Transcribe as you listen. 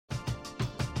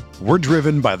We're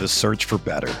driven by the search for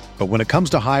better. But when it comes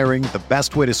to hiring, the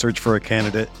best way to search for a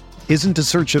candidate isn't to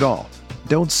search at all.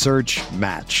 Don't search,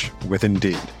 match with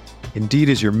Indeed. Indeed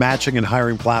is your matching and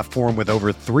hiring platform with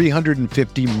over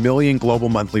 350 million global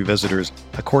monthly visitors,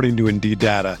 according to Indeed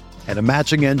data, and a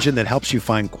matching engine that helps you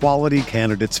find quality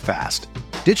candidates fast.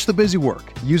 Ditch the busy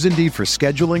work. Use Indeed for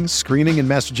scheduling, screening, and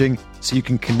messaging so you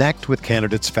can connect with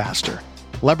candidates faster.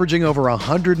 Leveraging over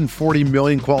 140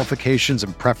 million qualifications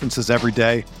and preferences every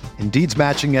day, Indeed's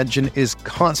matching engine is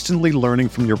constantly learning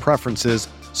from your preferences,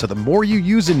 so the more you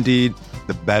use Indeed,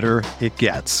 the better it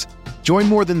gets. Join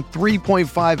more than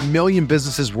 3.5 million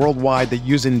businesses worldwide that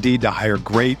use Indeed to hire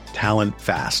great talent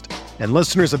fast. And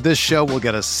listeners of this show will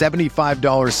get a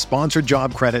 $75 sponsored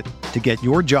job credit to get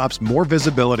your jobs more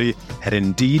visibility at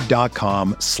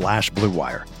Indeed.com/Blue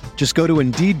Wire. Just go to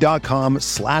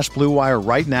Indeed.com/Blue Wire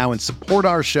right now and support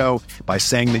our show by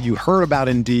saying that you heard about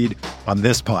Indeed on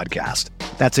this podcast.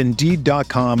 That's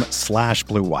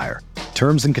Indeed.com/Blue Wire.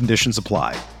 Terms and conditions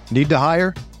apply. Need to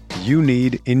hire? You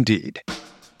need Indeed.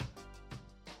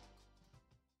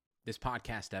 This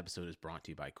podcast episode is brought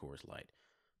to you by Coors Light.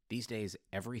 These days,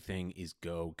 everything is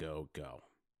go, go, go.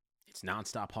 It's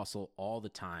nonstop hustle all the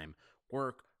time.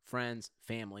 Work, friends,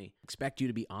 family, expect you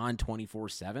to be on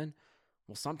 24/7.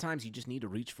 Well, sometimes you just need to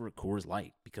reach for a Coors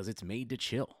Light because it's made to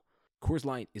chill. Coors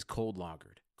Light is cold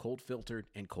lagered, cold filtered,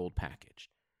 and cold packaged.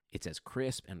 It's as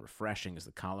crisp and refreshing as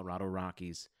the Colorado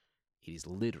Rockies. It is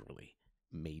literally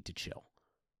made to chill.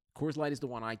 Coors Light is the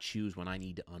one I choose when I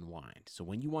need to unwind. So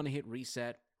when you want to hit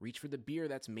reset, reach for the beer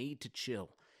that's made to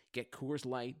chill. Get Coors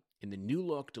Light in the new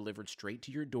look delivered straight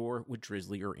to your door with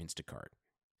Drizzly or Instacart.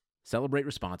 Celebrate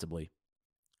responsibly.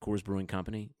 Coors Brewing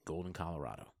Company, Golden,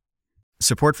 Colorado.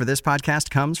 Support for this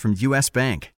podcast comes from U.S.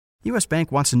 Bank. U.S.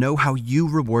 Bank wants to know how you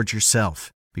reward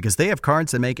yourself because they have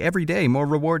cards that make every day more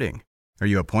rewarding. Are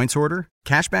you a points hoarder,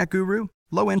 cashback guru,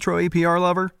 low intro APR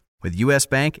lover? With U.S.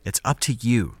 Bank, it's up to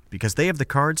you because they have the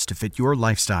cards to fit your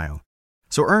lifestyle.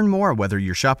 So earn more whether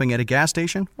you're shopping at a gas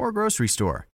station or a grocery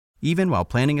store, even while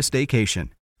planning a staycation.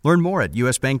 Learn more at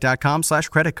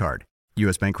usbank.com/credit card.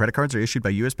 U.S. Bank credit cards are issued by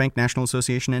U.S. Bank National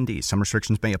Association ND. Some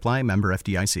restrictions may apply. Member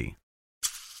FDIC.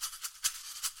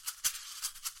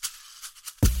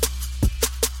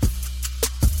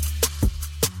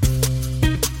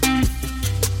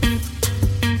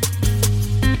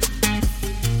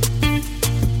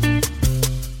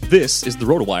 This is the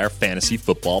RotoWire Fantasy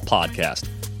Football Podcast.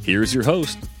 Here's your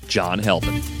host, John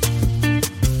Halpin.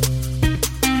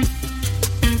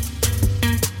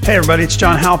 Hey everybody, it's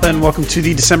John Halpin. Welcome to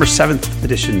the December 7th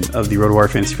edition of the RotoWire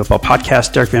Fantasy Football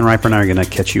Podcast. Derek Van Riper and I are going to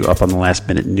catch you up on the last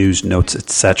minute news, notes,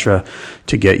 etc.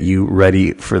 to get you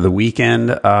ready for the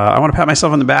weekend. I want to pat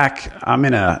myself on the back. I'm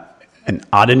in an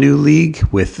Ottoneu league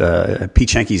with Pete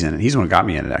Schenke's in it. He's the one who got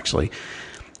me in it, actually.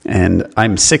 And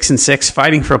I'm 6-6,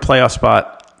 fighting for a playoff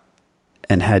spot,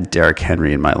 and had Derrick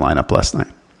Henry in my lineup last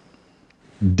night.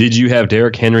 Did you have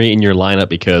Derrick Henry in your lineup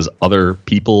because other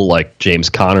people like James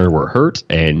Conner were hurt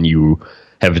and you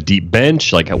have a deep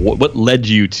bench? Like, what led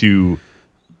you to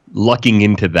lucking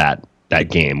into that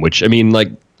game? Which, I mean,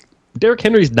 like, Derrick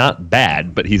Henry's not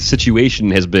bad, but his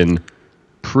situation has been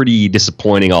pretty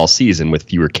disappointing all season with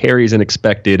fewer carries than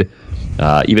expected,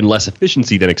 even less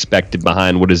efficiency than expected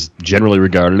behind what is generally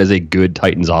regarded as a good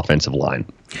Titans offensive line.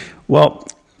 Well,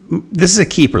 this is a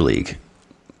keeper league.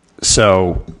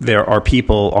 So there are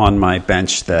people on my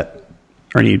bench that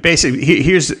are needed. Basically,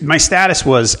 here's my status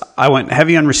was I went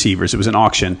heavy on receivers. It was an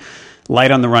auction, light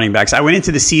on the running backs. I went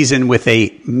into the season with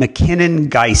a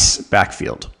McKinnon-Geis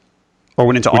backfield. Or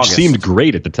went into August. Which seemed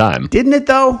great at the time. Didn't it,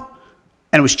 though?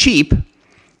 And it was cheap.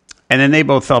 And then they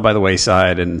both fell by the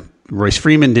wayside, and Royce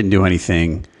Freeman didn't do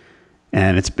anything.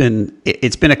 And it's been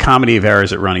a comedy of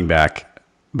errors at running back.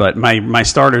 But my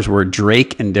starters were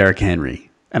Drake and Derrick Henry.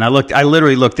 And I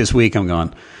literally looked this week, I'm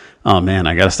going, oh man,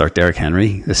 I got to start Derrick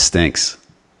Henry. This stinks.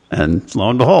 And lo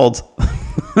and behold,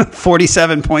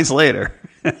 47 points later.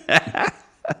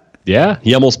 Yeah,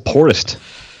 he almost Portised.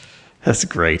 That's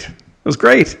great. It was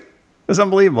great. It was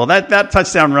unbelievable. That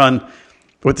touchdown run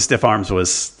with the stiff arms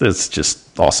that's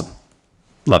just awesome.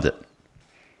 Loved it.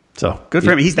 So good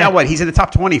for him. He's now what? He's in the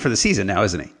top 20 for the season now,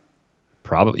 isn't he?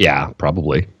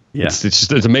 Probably. Yeah. It's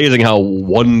amazing how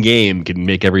one game can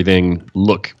make everything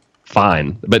look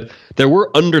fine. But there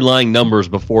were underlying numbers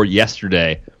before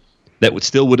yesterday that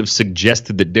would have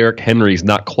suggested that Derrick Henry's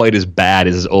not quite as bad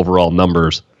as his overall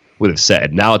numbers would have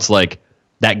said. Now it's like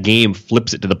that game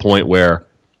flips it to the point where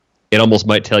it almost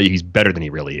might tell you he's better than he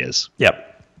really is.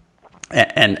 Yep.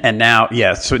 And now,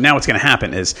 yeah, so now what's going to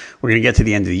happen is we're going to get to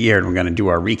the end of the year and we're going to do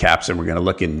our recaps and we're going to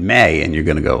look in May and you're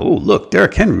going to go, oh, look,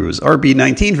 Derrick Henry was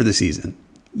RB19 for the season.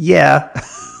 Yeah,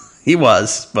 he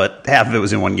was, but half of it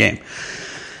was in one game.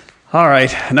 All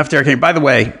right, enough Derrick Henry. By the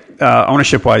way,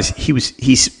 ownership-wise,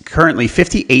 he's currently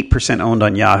 58% owned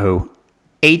on Yahoo,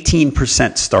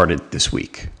 18% started this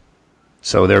week.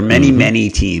 So there are many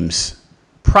teams,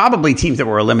 probably teams that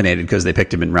were eliminated because they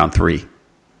picked him in round 3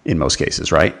 in most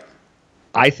cases, right?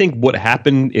 I think what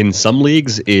happened in some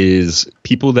leagues is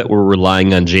people that were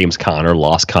relying on James Conner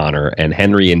lost Conner, and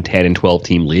Henry in 10 and 12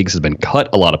 team leagues has been cut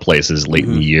a lot of places late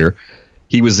in the year.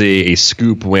 He was a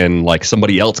scoop when like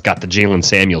somebody else got the Jalen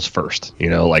Samuels first,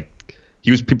 like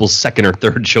he was people's second or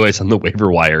third choice on the waiver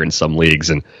wire in some leagues.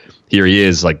 And here he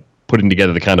is like putting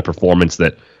together the kind of performance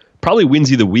that probably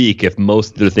wins you the week if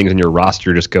most of the things on your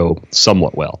roster just go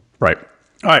somewhat well. Right.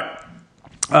 All right.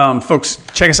 Folks,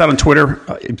 check us out on Twitter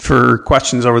for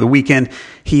questions over the weekend.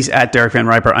 He's at Derek Van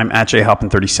Riper. I'm at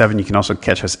JHalpin37. You can also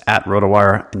catch us at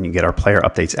RotoWire, and you can get our player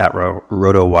updates at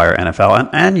RotoWire NFL.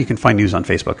 And you can find news on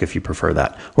Facebook if you prefer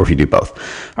that, or if you do both.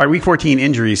 All right, Week 14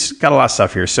 injuries. Got a lot of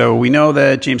stuff here. So we know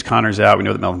that James Conner's out. We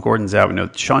know that Melvin Gordon's out. We know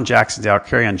that Sean Jackson's out.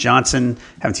 Kerryon Johnson.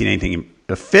 Haven't seen anything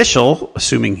official,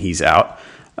 assuming he's out.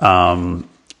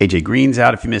 AJ Green's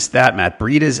out. If you missed that, Matt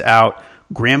Breida's out.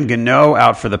 Graham Gano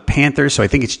out for the Panthers, so I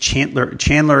think it's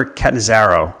Chandler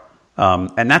Catanzaro,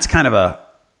 and that's kind of a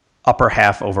upper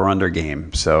half over-under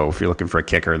game. So if you're looking for a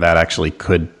kicker, that actually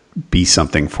could be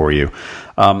something for you.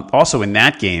 Also in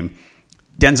that game,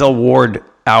 Denzel Ward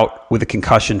out with a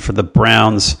concussion for the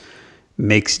Browns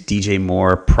makes DJ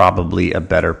Moore probably a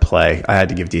better play. I had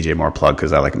to give DJ Moore a plug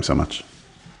because I like him so much.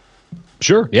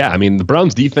 Sure, yeah. I mean, the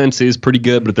Browns' defense is pretty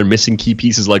good, but if they're missing key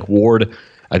pieces like Ward,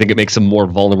 I think it makes them more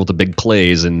vulnerable to big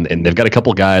plays, and they've got a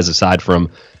couple guys aside from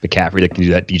McCaffrey that can do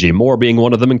that, DJ Moore being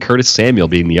one of them and Curtis Samuel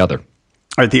being the other. All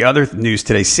right, the other news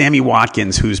today, Sammy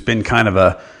Watkins, who's been kind of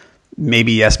a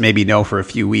maybe yes, maybe no for a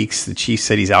few weeks. The Chiefs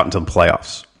said he's out until the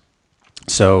playoffs.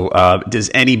 So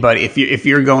does anybody, if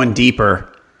you're going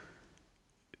deeper,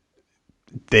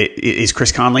 is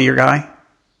Chris Conley your guy?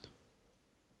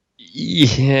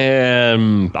 Yeah,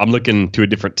 I'm looking to a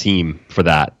different team for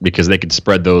that because they could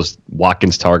spread those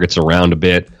Watkins targets around a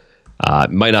bit.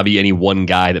 It might not be any one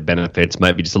guy that benefits.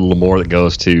 Might be just a little more that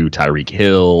goes to Tyreek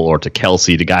Hill or to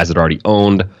Kelsey, to guys that are already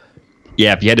owned.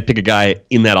 Yeah, if you had to pick a guy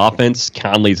in that offense,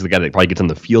 Conley's the guy that probably gets on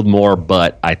the field more.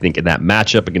 But I think in that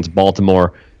matchup against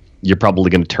Baltimore, you're probably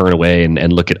going to turn away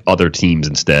and look at other teams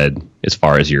instead as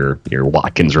far as your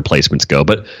Watkins replacements go.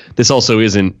 But this also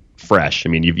isn't fresh. I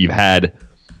mean, you've had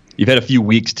a few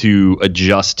weeks to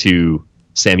adjust to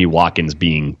Sammy Watkins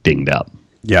being dinged up.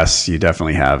 Yes, you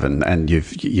definitely have, and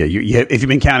if you've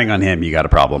been counting on him, you got a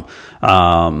problem.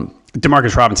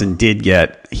 Demarcus Robinson he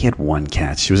had one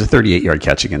catch. It was a 38-yard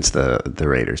catch against the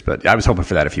Raiders, but I was hoping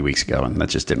for that a few weeks ago, and that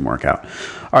just didn't work out.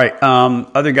 All right,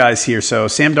 other guys here. So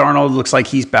Sam Darnold looks like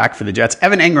he's back for the Jets.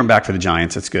 Evan Engram back for the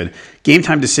Giants. That's good. Game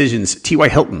time decisions. T.Y.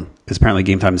 Hilton is apparently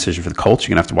game time decision for the Colts.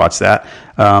 You're going to have to watch that.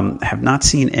 Have not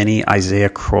seen any Isaiah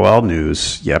Crowell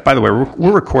news yet. By the way,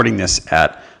 we're recording this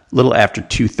at a little after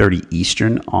 2:30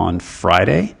 Eastern on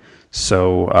Friday.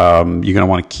 So you're going to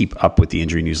want to keep up with the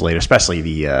injury news later, especially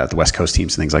the West Coast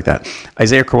teams and things like that.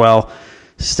 Isaiah Crowell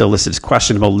still listed as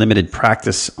questionable, limited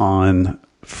practice on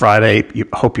Friday.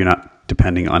 Hope you're not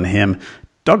depending on him.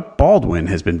 Doug Baldwin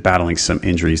has been battling some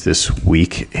injuries this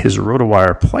week. His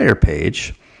RotoWire player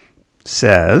page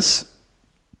says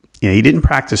he didn't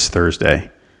practice Thursday.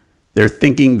 They're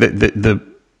thinking that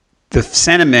the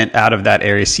sentiment out of that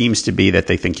area seems to be that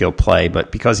they think he'll play, but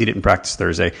because he didn't practice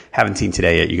Thursday, haven't seen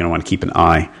today yet, you're going to want to keep an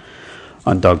eye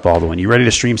on Doug Baldwin. You ready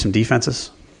to stream some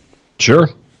defenses? Sure.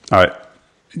 All right.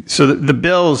 So the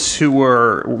Bills, who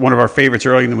were one of our favorites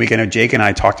early in the week, I know Jake and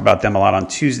I talked about them a lot on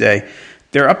Tuesday.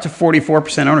 They're up to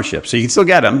 44% ownership, so you can still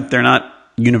get them. They're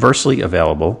not universally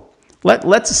available.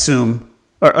 Let's assume,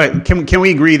 can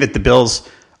we agree that the Bills,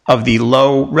 of the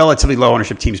relatively low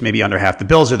ownership teams, maybe under half, the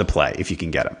Bills are the play if you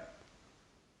can get them?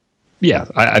 Yeah,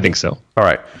 I think so. All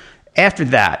right. After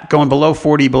that, going below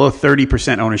 40, below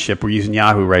 30% ownership, we're using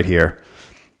Yahoo right here.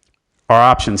 Our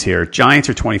options here, Giants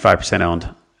are 25% owned,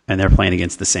 and they're playing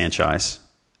against the Sanchez.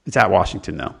 It's at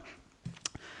Washington, though.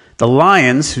 The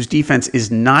Lions, whose defense is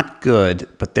not good,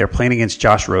 but they're playing against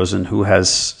Josh Rosen, who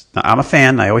has, I'm a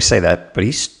fan, I always say that, but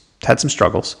he's had some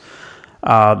struggles.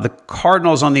 The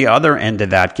Cardinals on the other end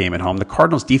of that game at home. The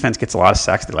Cardinals defense gets a lot of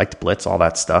sacks. They like to blitz, all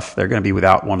that stuff. They're going to be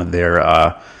without one of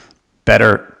their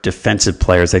better defensive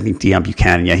players. I think Deion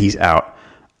Buchanan, he's out.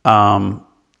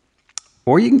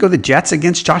 Or you can go the Jets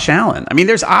against Josh Allen. I mean,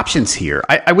 there's options here.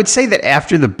 I would say that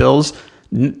after the Bills,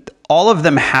 all of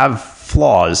them have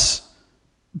flaws,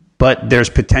 but there's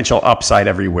potential upside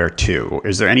everywhere too.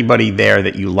 Is there anybody there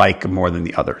that you like more than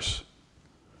the others?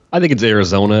 I think it's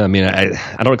Arizona. I mean,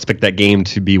 I don't expect that game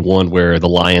to be one where the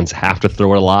Lions have to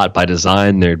throw it a lot by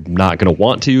design. They're not going to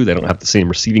want to. They don't have the same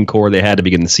receiving core they had to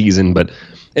begin the season. But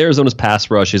Arizona's pass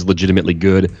rush is legitimately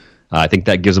good. I think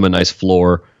that gives them a nice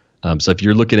floor. So if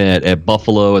you're looking at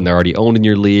Buffalo and they're already owned in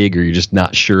your league, or you're just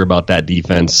not sure about that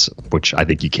defense, which I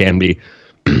think you can be,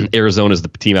 Arizona's the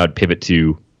team I would pivot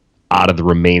to out of the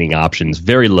remaining options.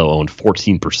 Very low owned,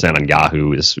 14% on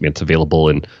Yahoo. It's available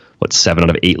in 7 out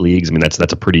of 8 leagues. I mean, that's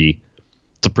a pretty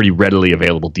readily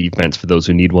available defense for those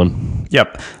who need one.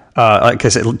 Yep. Like I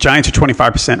said, Giants are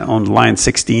 25% owned, Lions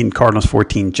 16, Cardinals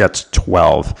 14, Jets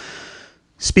 12.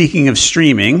 Speaking of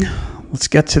streaming, let's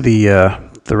get to the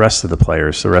rest of the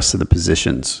players, the rest of the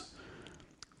positions.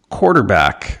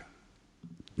 Quarterback,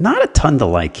 not a ton to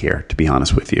like here, to be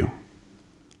honest with you.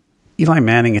 Eli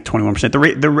Manning at 21%.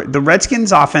 The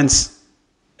Redskins offense,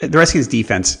 the Redskins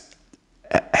defense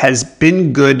has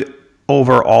been good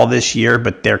overall this year,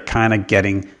 but they're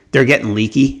getting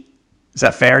leaky. Is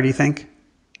that fair, do you think?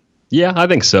 Yeah, I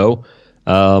think so.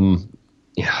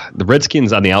 The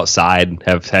Redskins on the outside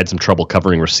have had some trouble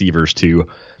covering receivers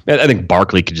too. I think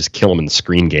Barkley could just kill him in the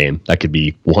screen game. That could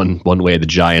be one way the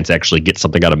Giants actually get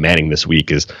something out of Manning this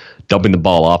week, is dumping the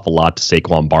ball off a lot to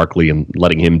Saquon Barkley and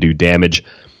letting him do damage.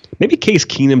 Maybe Case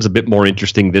Keenum's a bit more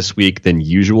interesting this week than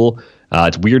usual.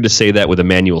 It's weird to say that with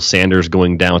Emmanuel Sanders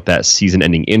going down with that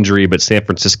season-ending injury, but San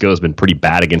Francisco has been pretty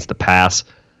bad against the pass.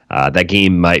 That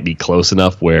game might be close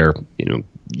enough where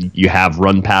you have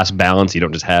run-pass balance. You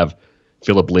don't just have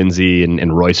Phillip Lindsay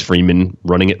and Royce Freeman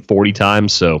running it 40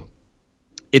 times. So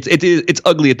it's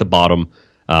ugly at the bottom.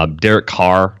 Derek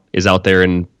Carr is out there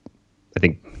in, I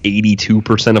think,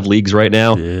 82% of leagues right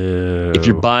now. Ew. If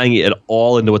you're buying it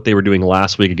all into what they were doing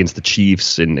last week against the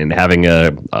Chiefs and having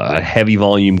a heavy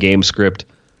volume game script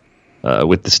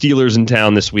with the Steelers in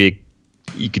town this week,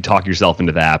 you could talk yourself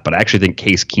into that. But I actually think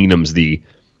Case Keenum's the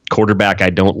quarterback I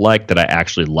don't like that I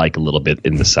actually like a little bit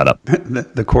in the setup.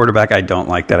 The quarterback I don't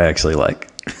like that I actually like.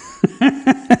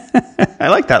 I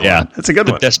like that one. That's a good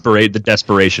one. The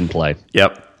desperation play.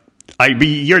 Yep.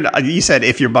 You said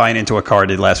if you're buying into what Carr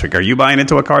did last week. Are you buying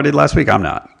into what Carr did last week? I'm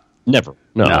not. Never.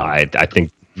 No. I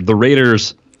think the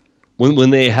Raiders,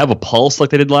 when they have a pulse like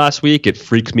they did last week, it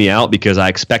freaks me out because I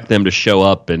expect them to show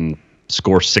up and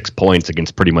score 6 points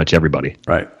against pretty much everybody.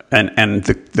 Right. And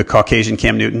the Caucasian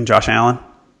Cam Newton, Josh Allen,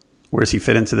 where does he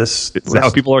fit into this? Is that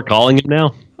how people are calling him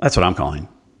now? That's what I'm calling.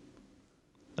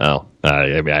 Oh,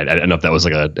 I don't know if that was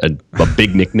like a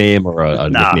big nickname or a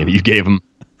nickname you gave him.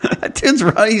 Dude's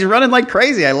he's running like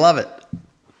crazy. I love it.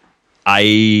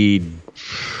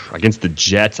 Against the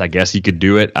Jets, I guess you could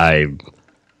do it. I'm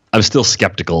still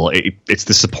skeptical. It's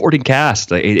the supporting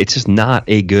cast. It's just not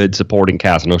a good supporting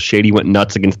cast. I know Shady went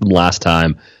nuts against them last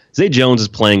time. Zay Jones is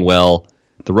playing well.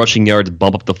 The rushing yards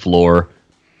bump up the floor.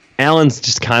 Allen's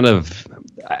just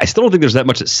I still don't think there's that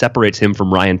much that separates him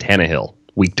from Ryan Tannehill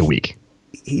week to week.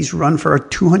 He's run for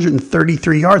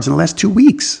 233 yards in the last 2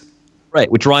 weeks. Right,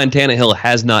 which Ryan Tannehill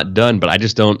has not done, but I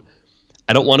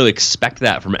don't want to expect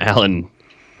that from Allen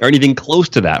or anything close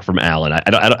to that from Allen.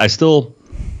 I'm still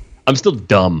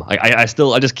dumb. I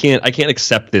can't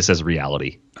accept this as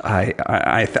reality.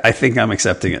 I think I'm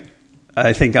accepting it.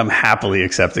 I think I'm happily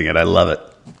accepting it. I love it.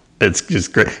 It's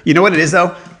just great. You know what it is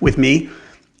though? With me,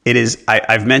 it is,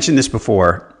 I've mentioned this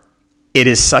before. It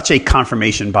is such a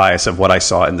confirmation bias of what I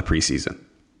saw in the preseason.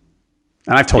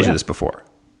 And I've told you this before.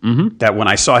 Mm-hmm. That when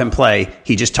I saw him play,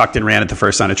 he just tucked and ran at the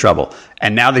first sign of trouble.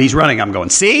 And now that he's running, I'm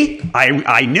going, see?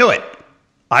 I knew it.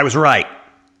 I was right.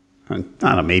 I don't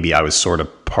know, maybe I was sort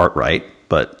of part right,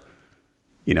 but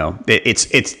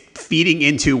it's feeding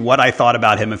into what I thought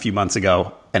about him a few months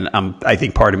ago. And I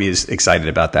think part of me is excited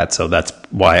about that. So that's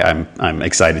why I'm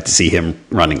excited to see him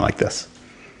running like this.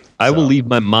 I will leave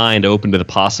my mind open to the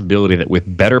possibility that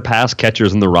with better pass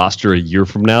catchers in the roster a year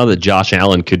from now, that Josh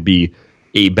Allen could be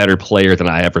a better player than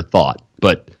I ever thought.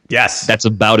 But yes, that's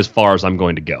about as far as I'm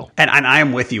going to go. And I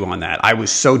am with you on that. I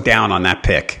was so down on that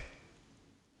pick.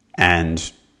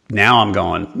 And now I'm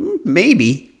going,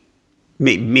 maybe,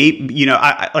 I'm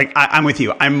with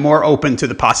you. I'm more open to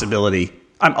the possibility.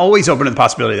 I'm always open to the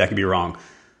possibility that could be wrong.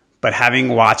 But having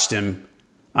watched him,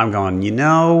 I'm going,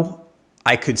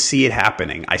 I could see it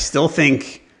happening. I still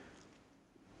think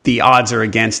the odds are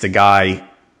against a guy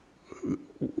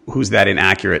who's that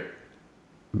inaccurate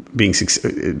being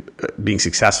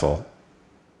successful.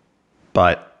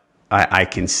 But I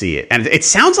can see it. And it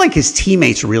sounds like his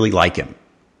teammates really like him.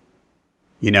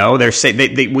 They're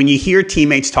saying when you hear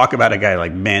teammates talk about a guy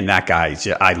like, man, that guy,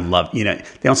 I love, they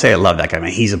don't say I love that guy,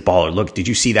 man, he's a baller. Look, did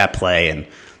you see that play? And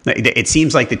it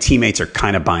seems like the teammates are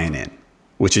kind of buying in,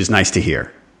 which is nice to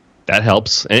hear. That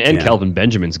helps. And Yeah. Kelvin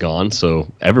Benjamin's gone,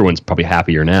 so everyone's probably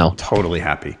happier now. Totally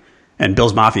happy. And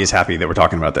Bills Mafia is happy that we're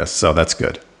talking about this, so that's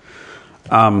good.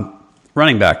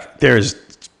 Running back.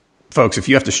 Folks, if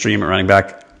you have to stream at running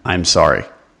back, I'm sorry.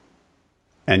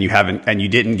 And you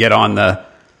didn't get on the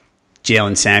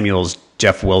Jalen Samuels,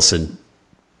 Jeff Wilson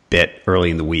bit early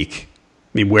in the week. I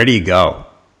mean, where do you go?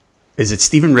 Is it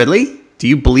Stephen Ridley? Do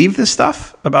you believe this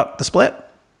stuff about the split?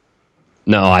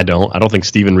 No, I don't. I don't think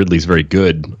Stephen Ridley's very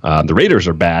good. The Raiders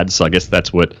are bad, so I guess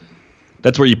that's where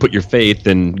you put your faith,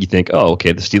 and you think, oh,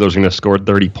 okay, the Steelers are going to score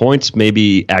 30 points.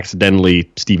 Maybe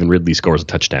accidentally Stephen Ridley scores a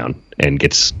touchdown and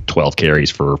gets 12 carries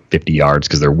for 50 yards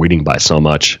because they're winning by so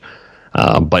much.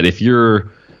 But if you're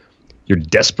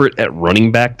desperate at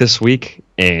running back this week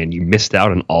and you missed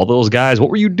out on all those guys, what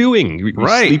were you doing? You were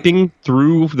sleeping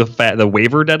through the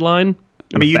waiver deadline?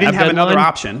 I mean, you didn't have another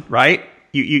option, right?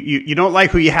 You don't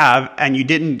like who you have, and you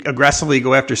didn't aggressively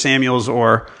go after Samuels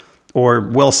or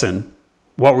Wilson.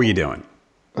 What were you doing?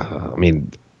 I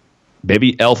mean,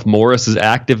 maybe Elf Morris is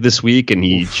active this week, and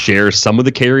he shares some of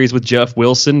the carries with Jeff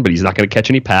Wilson, but he's not going to catch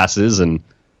any passes, and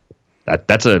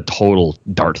that's a total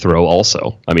dart throw.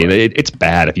 Also, I mean, it's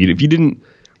bad if you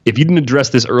didn't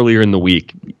address this earlier in the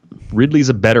week. Ridley's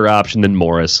a better option than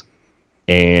Morris.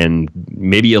 And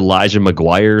maybe Elijah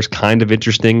McGuire's kind of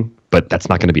interesting, but that's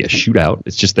not going to be a shootout.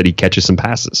 It's just that he catches some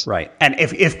passes. Right. And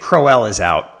if Crowell is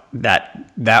out,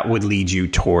 that would lead you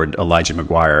toward Elijah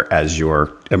McGuire as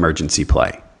your emergency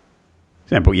play. For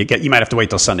example, you might have to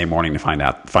wait till Sunday morning to find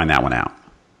that one out.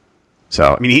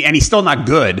 So, I mean, he's still not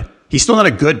good. He's still not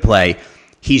a good play.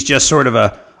 He's just sort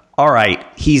of all right,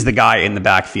 he's the guy in the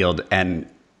backfield, and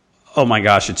oh my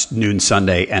gosh, it's noon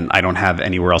Sunday, and I don't have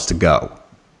anywhere else to go.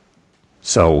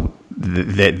 So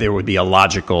there would be a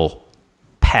logical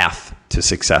path to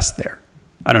success there.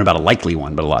 I don't know about a likely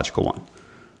one, but a logical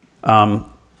one.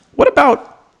 What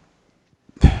about,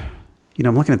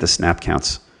 I'm looking at the snap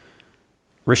counts.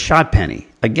 Rashad Penny,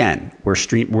 again,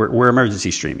 we're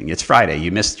emergency streaming. It's Friday.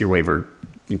 You missed your waiver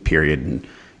period, and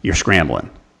you're scrambling.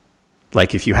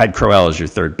 Like if you had Crowell as your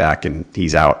third back and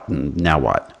he's out, and now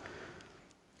what?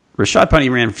 Rashad Penny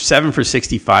ran 7 for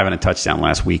 65 and a touchdown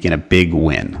last week in a big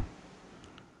win.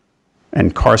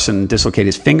 And Carson dislocated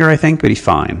his finger, I think, but he's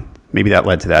fine. Maybe that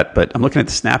led to that. But I'm looking at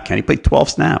the snap count. He played 12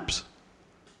 snaps.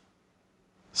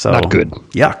 So not good.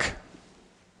 Yuck.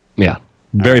 Yeah,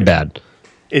 very bad.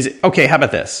 Okay, how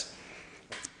about this?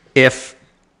 If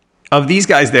of these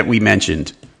guys that we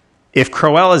mentioned, if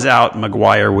Crowell is out,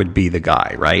 McGuire would be the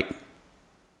guy, right?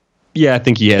 Yeah, I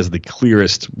think he has the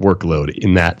clearest workload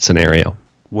in that scenario.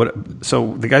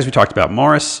 So the guys we talked about,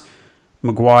 Morris,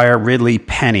 McGuire, Ridley,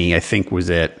 Penny, I think was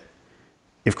it.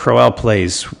 If Crowell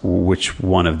plays, which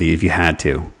one of these, if you had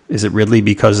to? Is it Ridley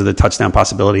because of the touchdown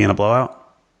possibility in a blowout?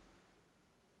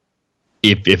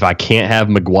 If I can't have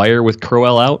McGuire with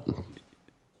Crowell out?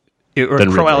 Or if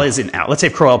Crowell isn't out. Let's say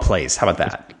if Crowell plays. How about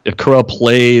that? If Crowell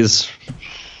plays,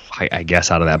 I guess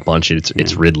out of that bunch,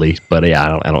 it's Ridley. But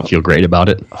yeah, I don't feel great about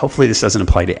it. Hopefully this doesn't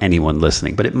apply to anyone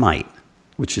listening, but it might,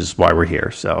 which is why we're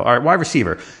here. So, all right, wide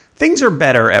receiver. Things are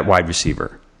better at wide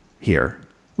receiver here.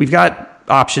 We've got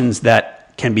options that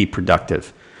can be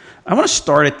productive. I want to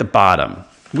start at the bottom.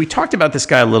 We talked about this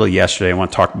guy a little yesterday. I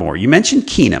want to talk more. You mentioned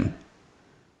Keenum.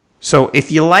 So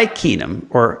if you like Keenum,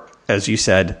 or as you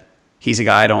said, he's a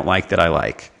guy I don't like that I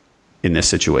like in this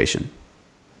situation,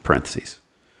 parentheses,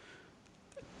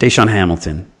 Deshaun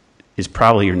Hamilton is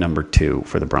probably your number 2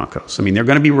 for the Broncos. I mean, they're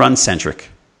going to be run-centric.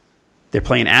 They're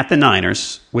playing at the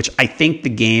Niners, which I think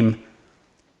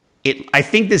I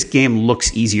think this game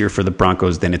looks easier for the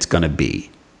Broncos than it's going to be.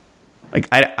 Like,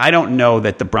 I don't know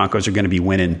that the Broncos are going to be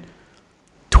winning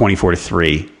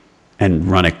 24-3 and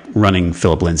running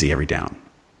Phillip Lindsay every down.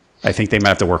 I think they might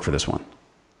have to work for this one.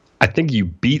 I think you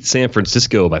beat San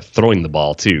Francisco by throwing the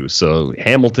ball, too. So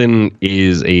Hamilton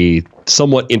is a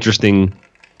somewhat interesting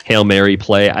Hail Mary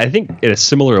play. I think at a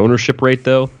similar ownership rate,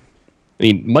 though. I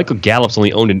mean, Michael Gallup's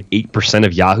only owned in 8%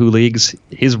 of Yahoo leagues.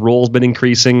 His role's been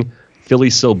increasing.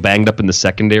 Philly's so banged up in the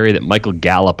secondary that Michael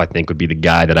Gallup, I think, would be the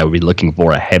guy that I would be looking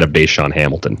for ahead of Deshaun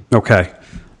Hamilton. Okay.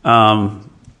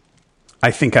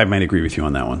 I think I might agree with you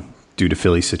on that one due to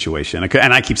Philly's situation.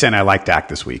 And I keep saying I like Dak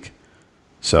this week.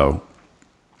 So,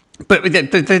 but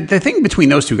the thing between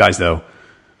those two guys, though,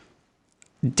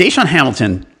 Deshaun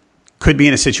Hamilton could be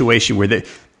in a situation where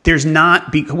there's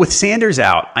not, with Sanders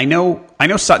out, I know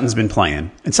Sutton's been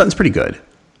playing, and Sutton's pretty good.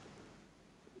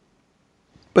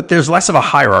 But there's less of a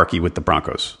hierarchy with the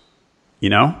Broncos, I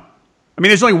mean,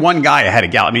 there's only one guy ahead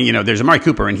of Gallup. I mean, there's Amari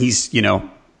Cooper, and he's,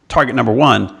 target number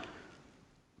 1.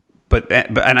 But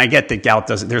and I get that Gallup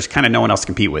doesn't. There's kind of no one else to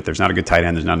compete with. There's not a good tight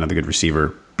end. There's not another good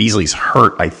receiver. Beasley's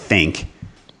hurt, I think.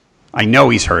 I know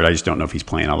he's hurt. I just don't know if he's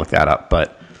playing. I'll look that up.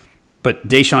 But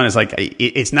Deshaun is like,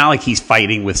 it's not like he's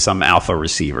fighting with some alpha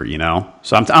receiver, you know?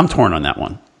 So I'm torn on that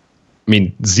one. I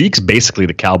mean, Zeke's basically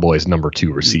the Cowboys' number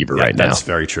 2 receiver right now. That's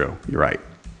very true. You're right.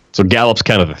 So Gallup's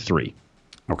kind of the 3.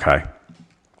 Okay.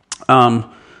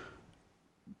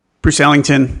 Bruce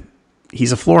Ellington,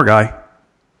 he's a floor guy.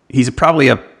 He's probably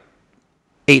a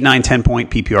 8, 9, 10 point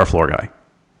PPR floor guy,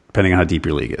 depending on how deep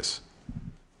your league is. I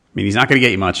mean, he's not going to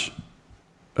get you much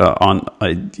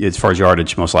as far as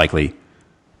yardage, most likely,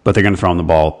 but they're going to throw him the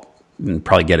ball and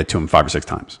probably get it to him 5 or 6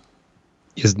 times.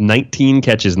 He has 19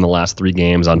 catches in the last 3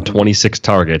 games on 26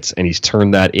 targets, and he's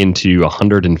turned that into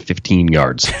 115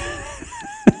 yards.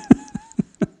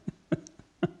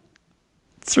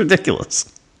 It's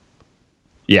ridiculous.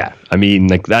 Yeah, I mean,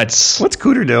 like that's... What's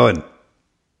Cooter doing?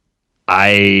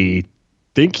 I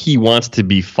think he wants to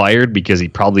be fired because he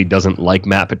probably doesn't like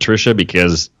Matt Patricia,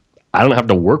 because I don't have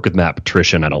to work with Matt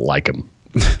Patricia and I don't like him.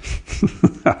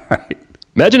 All right.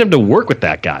 Imagine having to work with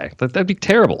that guy. That'd be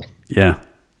terrible. Yeah,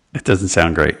 it doesn't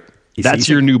sound great. That's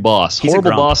your new boss.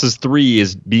 Horrible Bosses 3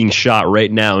 is being shot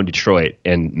right now in Detroit,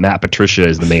 and Matt Patricia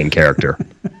is the main character.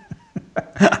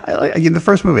 In the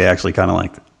first movie, I actually kind of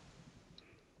liked it.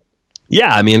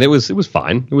 Yeah, I mean, it was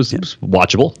fine. It was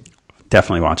watchable.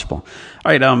 Definitely watchable.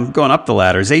 All right, going up the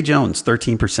ladder, Zay Jones,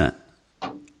 13%.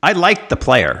 I like the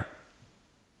player.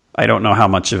 I don't know how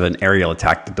much of an aerial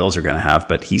attack the Bills are going to have,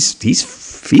 but he's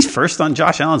first on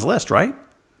Josh Allen's list, right?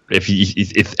 If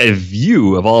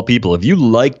you, of all people, if you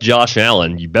like Josh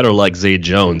Allen, you better like Zay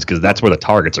Jones, because that's where the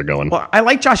targets are going. Well, I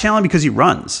like Josh Allen because he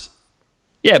runs.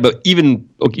 Yeah, but even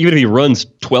if he runs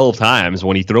 12 times,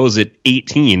 when he throws it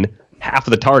 18, half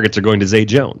of the targets are going to Zay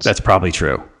Jones. That's probably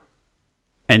true.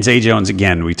 And Zay Jones,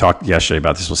 again, we talked yesterday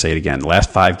about this. We'll say it again. The last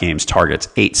 5 games, targets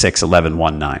 8, 6, 11,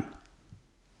 1, 9.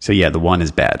 So, yeah, the 1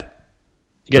 is bad.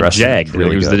 You got jagged.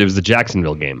 Really it was the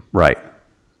Jacksonville game. Right.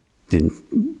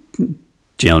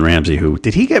 Jalen Ramsey,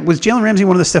 was Jalen Ramsey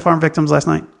one of the stiff arm victims last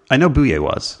night? I know Bouye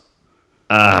was.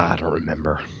 I don't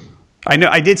remember. I know.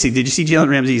 I did see. Did you see Jalen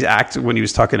Ramsey's act when he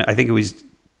was talking? I think it was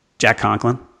Jack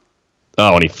Conklin.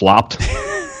 Oh, and he flopped.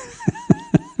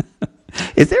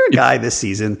 Is there a guy this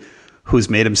season who's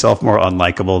made himself more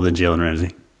unlikable than Jalen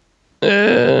Ramsey?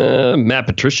 Matt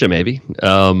Patricia, maybe.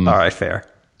 All right, fair.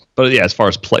 But yeah, as far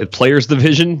as players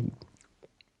division,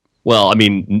 well, I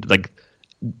mean, like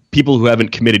people who haven't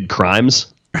committed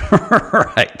crimes.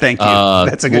 Right. Thank you.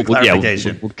 That's a good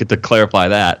clarification. We'll get to clarify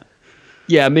that.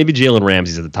 Yeah, maybe Jalen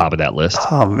Ramsey's at the top of that list.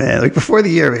 Oh, man. Like before the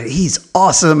year, he's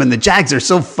awesome, and the Jags are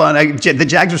so fun. The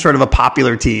Jags are sort of a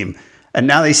popular team, and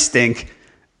now they stink,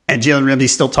 and Jalen Ramsey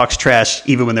still talks trash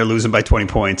even when they're losing by 20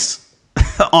 points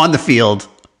on the field.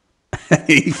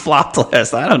 He flopped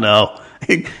last. I don't know.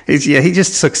 He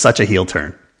just took such a heel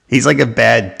turn. He's like a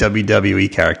bad WWE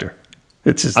character.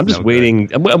 I'm just waiting.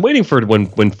 I'm waiting for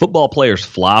when football players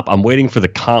flop. I'm waiting for the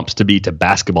comps to be to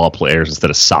basketball players instead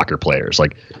of soccer players.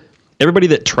 Like everybody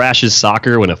that trashes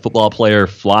soccer when a football player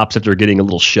flops after getting a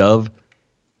little shove,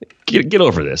 get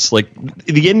over this. Like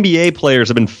the NBA players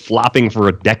have been flopping for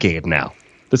a decade now.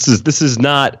 This is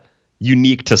not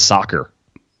unique to soccer.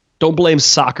 Don't blame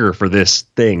soccer for this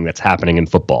thing that's happening in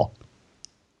football.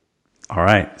 All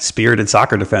right, spirited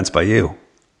soccer defense by you.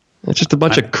 It's just a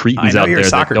bunch of cretins out there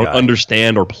that don't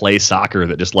understand or play soccer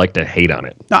that just like to hate on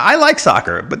it. No, I like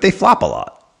soccer, but they flop a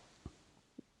lot.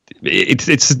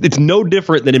 It's no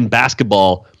different than in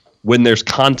basketball when there's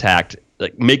contact,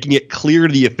 like making it clear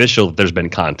to the official that there's been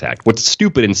contact. What's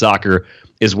stupid in soccer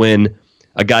is when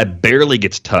a guy barely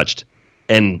gets touched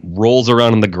and rolls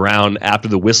around on the ground after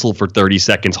the whistle for 30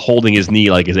 seconds, holding his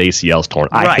knee like his ACL's torn.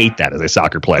 I hate that as a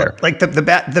soccer player. Like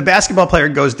the basketball player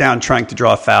goes down trying to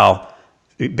draw a foul,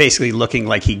 basically looking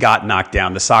like he got knocked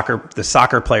down. The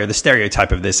soccer player, the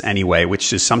stereotype of this anyway,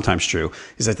 which is sometimes true,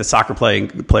 is that the soccer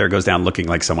player goes down looking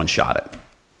like someone shot it.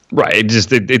 Right. It's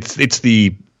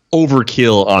the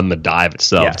overkill on the dive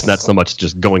itself. Yes. It's not so much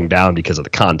just going down because of the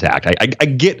contact. I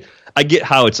get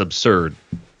how it's absurd,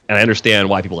 and I understand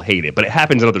why people hate it, but it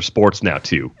happens in other sports now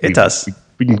too. It does.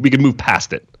 We can move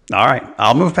past it. All right,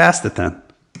 I'll move past it then.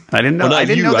 I didn't know. I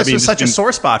didn't know this was such a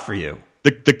sore spot for you.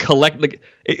 The collect, like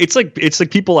it's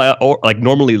like people like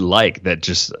normally like that.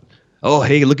 Just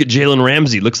hey, look at Jalen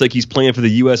Ramsey. Looks like he's playing for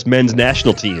the U.S. men's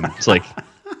national team. It's like,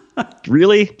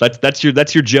 really? That's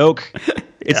your joke.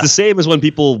 It's the same as when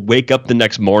people wake up the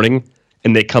next morning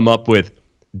and they come up with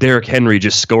Derrick Henry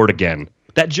just scored again.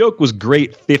 That joke was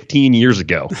great 15 years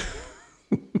ago.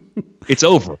 It's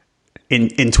over.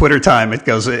 In Twitter time,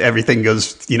 everything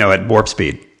goes at warp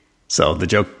speed. So the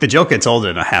joke gets old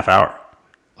in a half hour.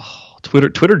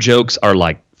 Twitter jokes are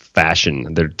like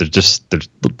fashion. They're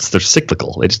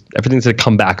cyclical. Everything's gonna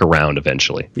come back around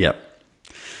eventually. Yep.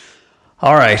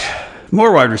 All right,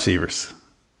 more wide receivers.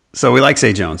 So we like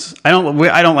Zay Jones. I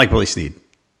don't like Willie Snead.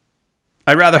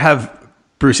 I'd rather have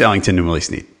Bruce Ellington than Willie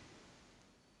Snead.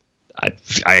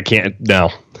 I can't. No.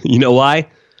 You know why?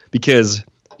 Because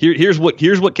here's what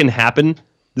can happen.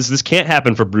 This can't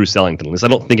happen for Bruce Ellington. At least I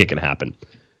don't think it can happen.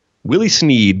 Willie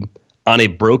Snead on a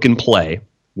broken play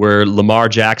where Lamar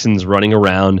Jackson's running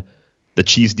around, the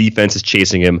Chiefs defense is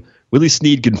chasing him. Willie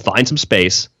Snead can find some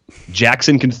space.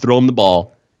 Jackson can throw him the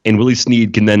ball, and Willie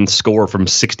Snead can then score from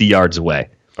 60 yards away.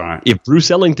 All right. If Bruce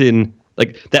Ellington,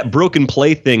 like that broken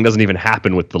play thing doesn't even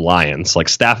happen with the Lions. Like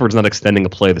Stafford's not extending a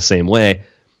play the same way.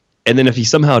 And then if he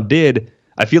somehow did,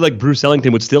 I feel like Bruce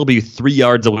Ellington would still be 3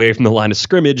 yards away from the line of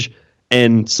scrimmage,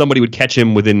 and somebody would catch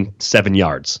him within 7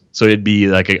 yards. So it'd be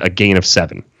like a gain of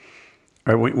 7.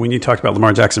 All right, when you talked about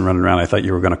Lamar Jackson running around, I thought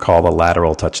you were going to call the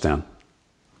lateral touchdown,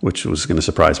 which was going to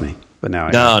surprise me. But now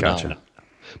I gotcha. No.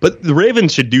 But the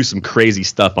Ravens should do some crazy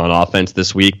stuff on offense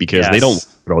this week because they don't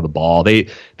throw the ball. They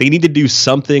need to do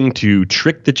something to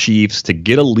trick the Chiefs, to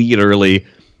get a lead early,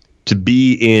 to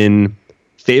be in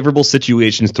favorable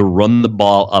situations to run the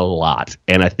ball a lot.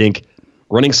 And I think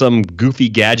running some goofy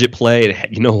gadget play,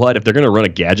 you know what? If they're going to run a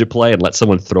gadget play and let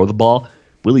someone throw the ball,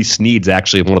 Willie Snead's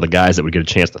actually one of the guys that would get a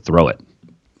chance to throw it.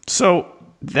 So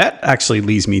that actually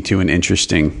leads me to an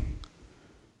interesting...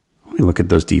 Let me look at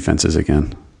those defenses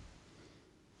again.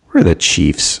 Where are the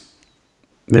Chiefs?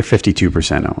 They're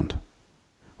 52% owned.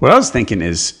 What I was thinking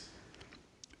is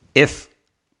if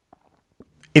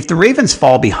the Ravens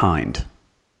fall behind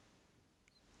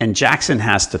and Jackson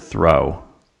has to throw,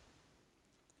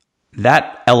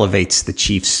 that elevates the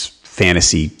Chiefs'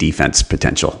 fantasy defense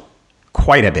potential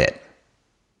quite a bit.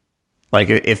 Like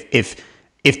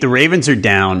if the Ravens are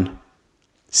down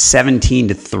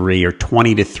 17-3 or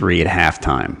 20-3 at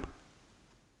halftime,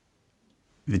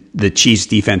 the Chiefs'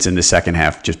 defense in the second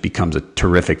half just becomes a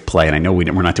terrific play. And I know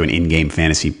we're not doing in-game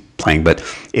fantasy playing, but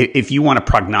if you want to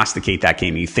prognosticate that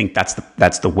game, you think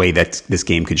that's the way that this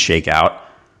game could shake out,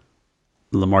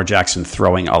 Lamar Jackson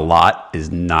throwing a lot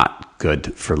is not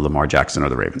good for Lamar Jackson or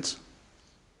the Ravens.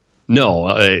 No,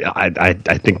 I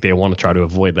think they want to try to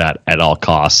avoid that at all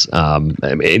costs.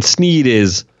 Snead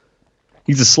he's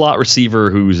a slot receiver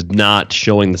who's not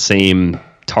showing the same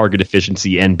target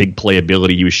efficiency and big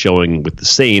playability he was showing with the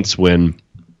Saints when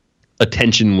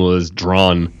attention was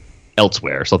drawn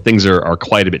elsewhere. So things are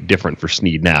quite a bit different for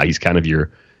Snead now. He's kind of your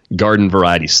garden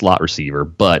variety slot receiver,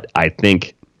 but I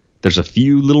think there's a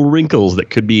few little wrinkles that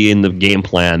could be in the game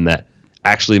plan that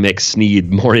actually makes Snead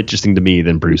more interesting to me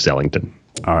than Bruce Ellington.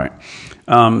 All right.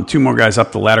 Two more guys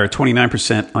up the ladder.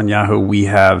 29% on Yahoo. We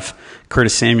have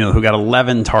Curtis Samuel, who got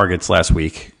 11 targets last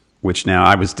week, which now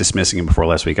I was dismissing him before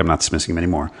last week. I'm not dismissing him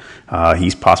anymore.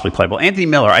 He's possibly playable. Anthony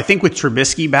Miller, I think with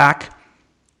Trubisky back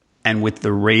and with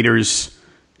the Raiders'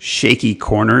 shaky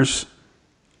corners,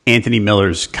 Anthony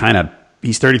Miller's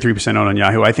he's 33% owned on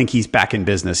Yahoo. I think he's back in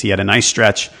business. He had a nice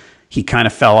stretch. He kind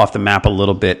of fell off the map a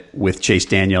little bit with Chase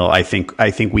Daniel. I think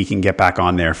we can get back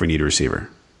on there if we need a receiver.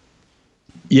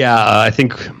 Yeah, I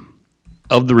think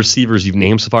of the receivers you've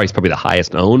named so far, he's probably the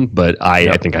highest owned, but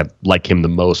I think I like him the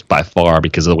most by far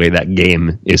because of the way that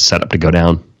game is set up to go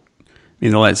down.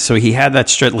 So he had that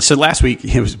stretch. So last week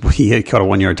he had caught a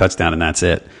 1-yard touchdown and that's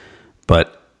it.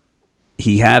 But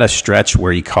he had a stretch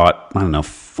where he caught,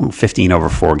 15 over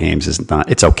 4 games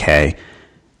it's okay.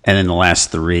 And in the last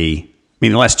 3, the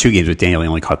last 2 games with Daniel, he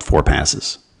only caught 4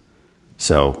 passes.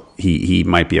 So he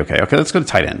might be okay. Okay, let's go to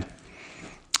tight end.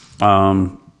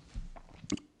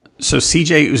 So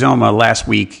CJ Uzomah last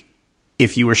week,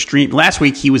 last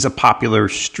week he was a popular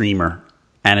streamer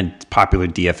and a popular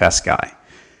DFS guy.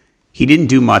 He didn't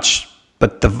do much,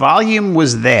 but the volume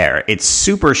was there. It's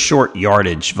super short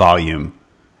yardage volume.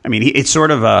 It's sort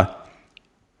of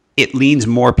it leans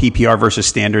more PPR versus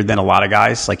standard than a lot of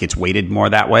guys. Like it's weighted more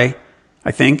that way, I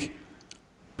think.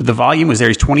 But the volume was there.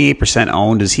 He's 28%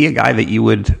 owned. Is he a guy that you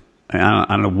would? I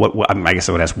don't know I guess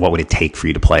I would ask, what would it take for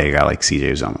you to play a guy like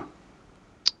CJ Uzomah?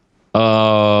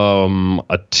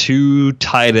 A 2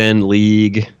 tight end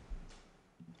league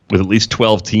with at least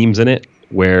 12 teams in it,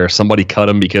 where somebody cut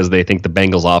him because they think the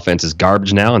Bengals offense is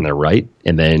garbage now, and they're right.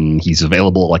 And then he's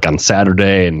available like on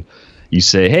Saturday, and you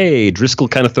say, hey, Driscoll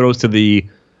kind of throws to the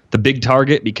big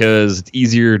target because it's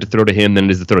easier to throw to him than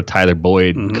it is to throw to Tyler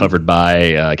Boyd, covered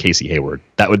by Casey Hayward.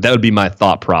 That would be my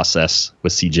thought process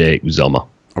with CJ Uzomah.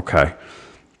 Okay.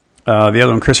 The other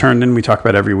one, Chris Herndon, we talk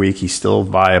about every week. He's still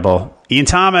viable. Ian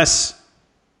Thomas.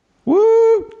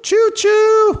 Woo!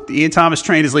 Choo-choo. The Ian Thomas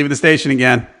train is leaving the station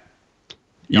again.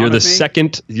 You're the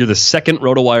second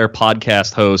RotoWire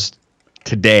podcast host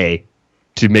today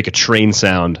to make a train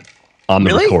sound on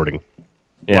the recording.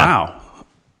 Yeah. Wow.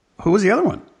 Who was the other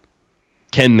one?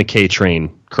 Ken the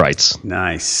K-Train Kreitz.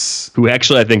 Nice. Who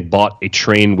actually, I think, bought a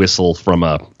train whistle from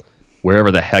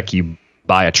wherever the heck you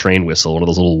buy a train whistle, one of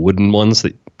those little wooden ones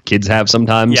that kids have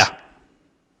sometimes. Yeah.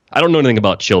 I don't know anything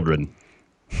about children.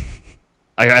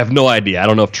 I have no idea. I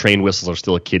don't know if train whistles are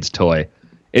still a kid's toy.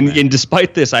 And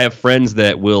despite this, I have friends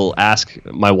that will ask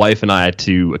my wife and I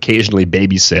to occasionally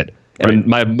babysit. Right. And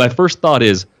my first thought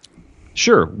is,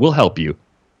 sure, we'll help you.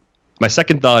 My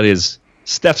second thought is,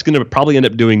 Steph's going to probably end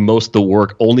up doing most of the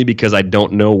work only because I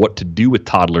don't know what to do with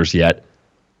toddlers yet.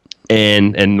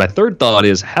 And my third thought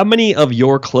is, how many of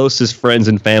your closest friends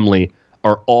and family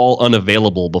are all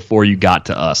unavailable before you got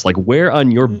to us? Like, where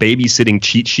on your babysitting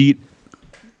cheat sheet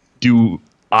do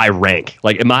I rank?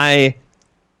 Like, what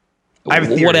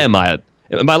am I?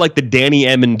 Am I like the Danny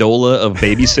Amendola of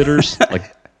babysitters?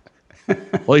 Like,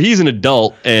 well, he's an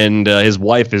adult, and his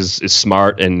wife is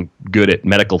smart and good at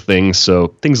medical things, so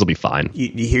things will be fine.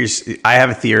 I have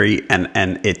a theory,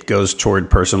 and it goes toward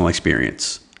personal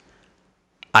experience.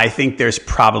 I think there's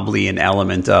probably an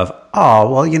element of,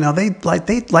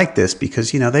 they like this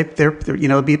because they're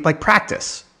it'd be like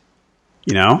practice.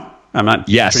 I'm not.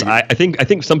 Yes, I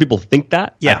think some people think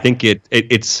that. Yeah. I think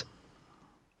it's.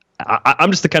 I'm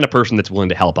just the kind of person that's willing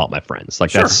to help out my friends. Like,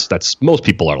 sure. That's most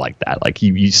people are like that. Like,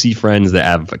 you see friends that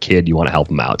have a kid, you want to help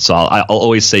them out. So I'll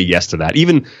always say yes to that.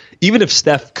 Even if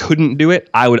Steph couldn't do it,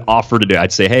 I would offer to do it.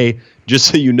 I'd say, hey, just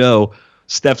so you know,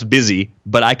 Steph's busy,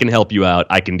 but I can help you out.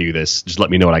 I can do this. Just let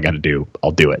me know what I got to do.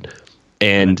 I'll do it.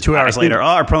 And 2 hours later,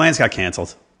 our plans got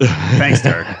canceled. Thanks,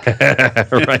 Derek.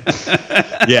 Right.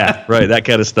 Yeah, right. That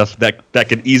kind of stuff that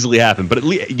could easily happen. But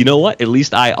you know what? At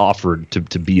least I offered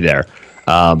to be there.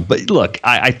 But look,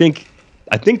 I think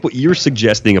what you're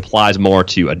suggesting applies more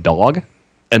to a dog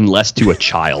and less to a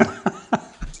child.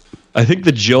 I think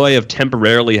the joy of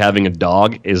temporarily having a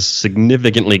dog is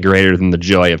significantly greater than the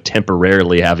joy of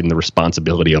temporarily having the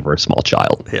responsibility over a small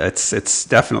child. Yeah, it's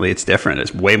definitely different.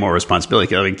 It's way more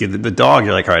responsibility. I mean, the dog,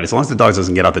 you're like, all right, as long as the dog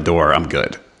doesn't get out the door, I'm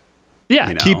good.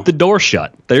 Yeah, keep the door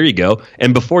shut. There you go.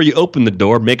 And before you open the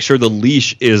door, make sure the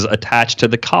leash is attached to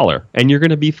the collar, and you're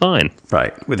going to be fine.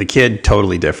 Right. With a kid,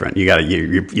 totally different.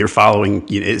 You're following,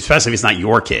 especially if it's not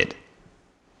your kid.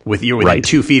 You're within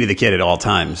 2 feet of the kid at all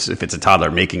times. If it's a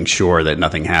toddler, making sure that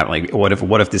nothing happens. Like,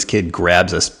 what if this kid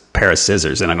grabs a pair of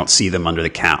scissors and I don't see them under the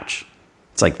couch?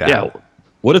 It's like that. Yeah.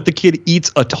 What if the kid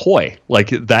eats a toy? Like,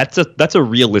 that's a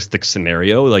realistic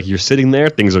scenario. Like, you're sitting there,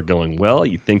 things are going well,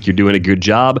 you think you're doing a good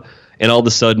job, and all of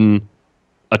a sudden,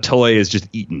 a toy is just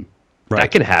eaten. Right.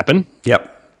 That can happen.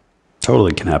 Yep.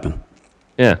 Totally can happen.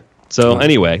 Yeah. So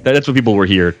anyway, that's what people were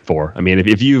here for. I mean,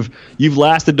 if you've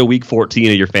lasted to week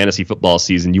 14 of your fantasy football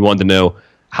season, you want to know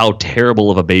how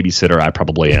terrible of a babysitter I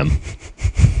probably am.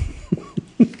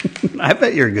 I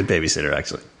bet you're a good babysitter,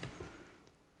 actually.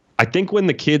 I think when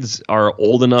the kids are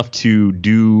old enough to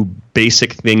do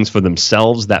basic things for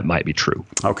themselves, that might be true.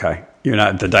 Okay. You're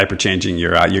not the diaper changing.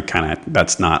 You're kind of,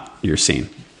 that's not your scene.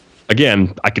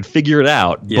 Again, I could figure it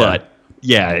out, but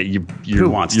yeah, you're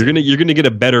gonna get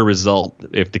a better result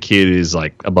if the kid is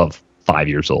like above 5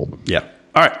 years old. Yeah.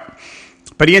 All right.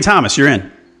 But Ian Thomas, you're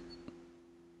in.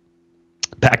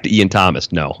 Back to Ian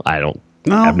Thomas. No, I don't.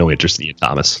 No. I have no interest in Ian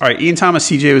Thomas. All right, Ian Thomas,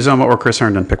 CJ Uzomah, or Chris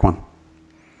Herndon. Pick one.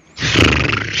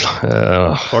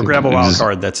 Or grab a wild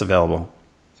card that's available.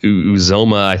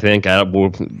 Uzomah, I think.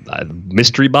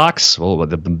 Mystery box. Oh,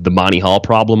 the Monty Hall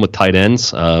problem with tight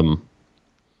ends. I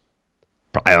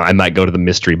might go to the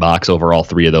mystery box over all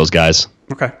three of those guys.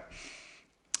 Okay.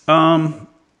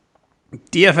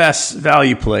 DFS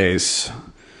value plays.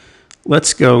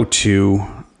 Let's go to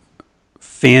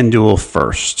FanDuel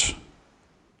first.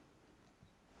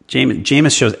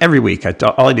 Jameis shows every week.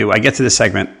 All I do, I get to this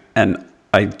segment and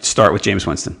I start with Jameis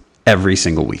Winston every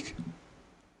single week.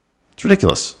 It's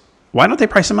ridiculous. Why don't they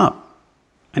price him up?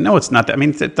 I know it's not that. I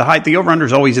mean, the over-under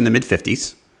is always in the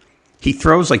mid-50s. He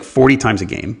throws like 40 times a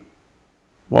game.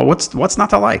 Well, what's not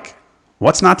to like?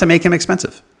 What's not to make him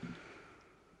expensive?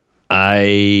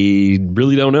 I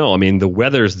really don't know. I mean, the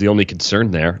weather is the only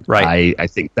concern there. Right. I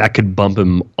think that could bump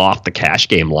him off the cash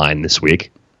game line this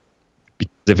week.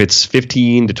 Because if it's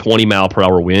 15 to 20 mile per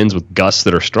hour winds with gusts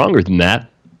that are stronger than that,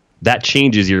 that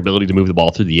changes your ability to move the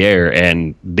ball through the air,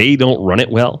 and they don't run it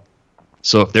well.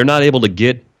 So if they're not able to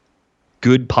get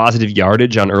good positive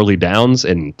yardage on early downs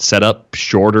and set up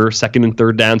shorter second and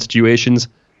third down situations,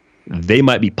 they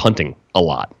might be punting a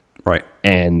lot. Right.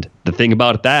 And the thing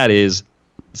about that is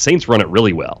the Saints run it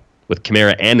really well. with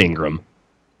Kamara and Ingram.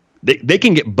 They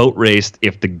can get boat raced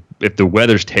if the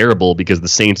weather's terrible because the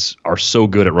Saints are so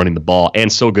good at running the ball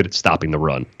and so good at stopping the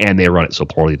run, and they run it so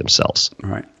poorly themselves. All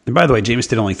right. And by the way, Jameis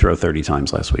did only throw 30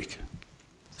 times last week.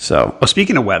 So,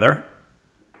 speaking of weather,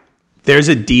 there's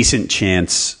a decent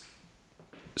chance.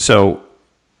 So,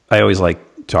 I always like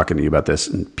talking to you about this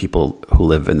and people who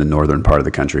live in the northern part of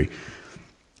the country.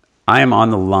 I am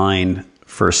on the line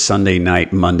for a Sunday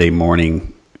night, Monday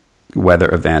morning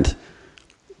weather event.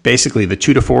 Basically, the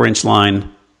 2 to 4 inch line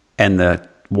and the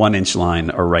 1 inch line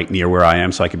are right near where I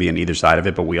am, so I could be on either side of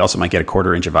it. But we also might get a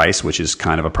 1/4 inch of ice, which is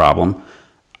kind of a problem.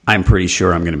 I'm pretty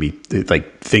sure I'm going to be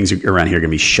things around here are going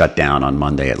to be shut down on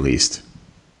Monday at least.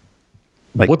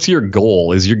 What's your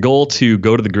goal? Is your goal to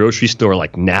go to the grocery store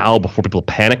now before people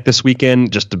panic this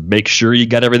weekend, just to make sure you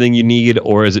got everything you need,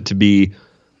 or is it to be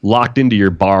locked into your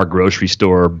bar, grocery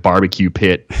store, barbecue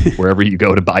pit, wherever you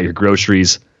go to buy your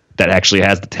groceries that actually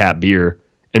has the tap beer?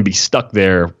 And be stuck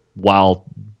there while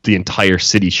the entire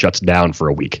city shuts down for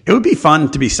a week? It would be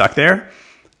fun to be stuck there.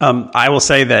 I will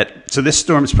say that, so this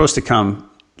storm is supposed to come,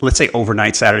 let's say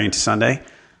overnight, Saturday into Sunday.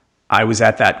 I was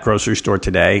at that grocery store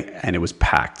today, and it was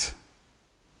packed.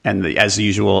 And as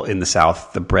usual in the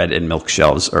South, the bread and milk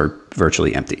shelves are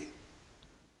virtually empty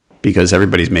because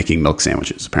everybody's making milk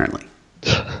sandwiches, apparently.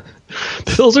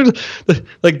 Those are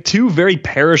two very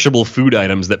perishable food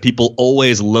items that people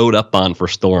always load up on for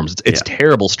storms. It's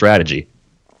terrible strategy.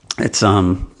 It's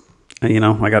I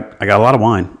got a lot of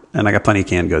wine and I got plenty of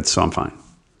canned goods, so I'm fine.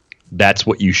 That's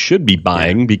what you should be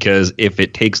buying because if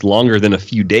it takes longer than a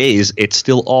few days, it's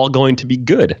still all going to be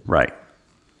good. Right.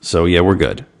 So we're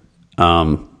good.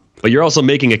 But you're also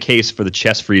making a case for the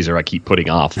chest freezer I keep putting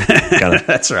off.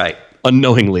 That's right.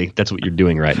 Unknowingly, that's what you're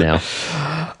doing right now.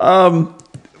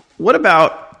 What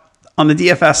about on the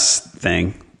DFS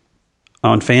thing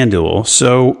on FanDuel?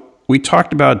 So we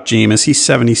talked about Jameis. He's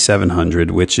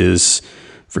 7,700, which is,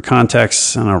 for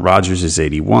context, I don't know, Rodgers is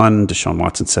 81, Deshaun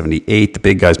Watson 78, the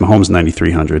big guys, Mahomes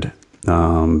 9,300,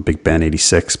 Big Ben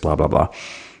 86, blah, blah, blah.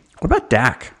 What about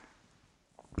Dak?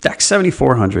 Dak's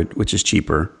 7,400, which is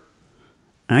cheaper.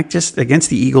 I just, against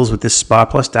the Eagles with this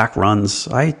spot, plus Dak runs,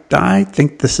 I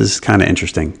think this is kind of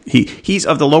interesting. He's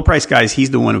of the low price guys, he's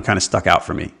the one who kind of stuck out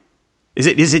for me.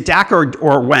 Is it Dak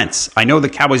or Wentz? I know the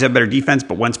Cowboys have better defense,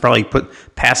 but Wentz probably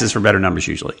passes for better numbers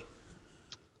usually.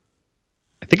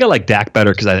 I think I like Dak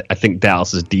better because I think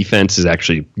Dallas's defense is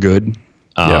actually good.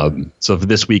 So for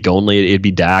this week only, it'd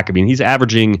be Dak. I mean, he's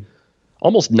averaging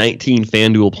almost 19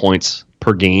 FanDuel points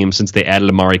per game since they added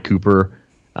Amari Cooper.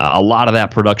 A lot of that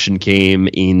production came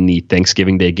in the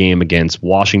Thanksgiving Day game against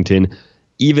Washington.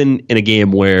 Even in a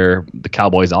game where the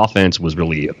Cowboys offense was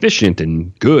really efficient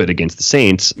and good against the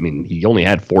Saints, I mean, he only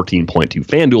had 14.2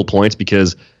 FanDuel points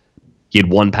because he had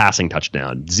 1 passing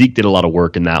touchdown. Zeke did a lot of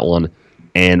work in that one,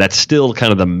 and that's still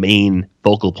kind of the main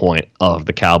focal point of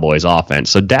the Cowboys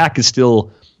offense. So Dak is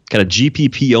still kind of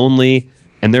GPP only,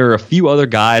 and there are a few other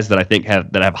guys that I think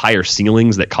have higher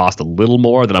ceilings that cost a little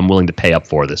more that I'm willing to pay up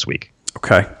for this week.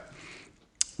 Okay.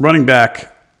 Running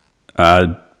back,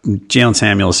 Jalen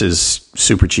Samuels is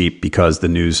super cheap because the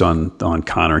news on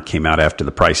Connor came out after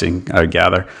the pricing, I would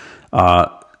gather.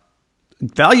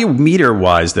 Value meter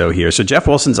wise, though, here. So Jeff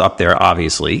Wilson's up there,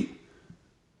 obviously.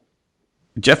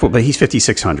 But he's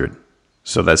 5,600.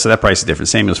 So that price is different.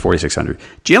 Samuel's 4,600.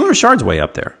 Jalen Richard's way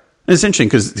up there. And it's interesting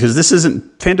because this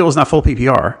isn't, FanDuel is not full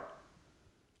PPR.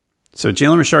 So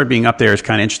Jalen Richard being up there is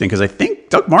kind of interesting because I think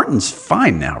Doug Martin's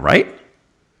fine now, right?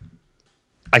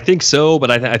 I think so,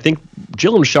 but I think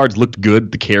Jalen Richard's looked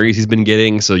good, the carries he's been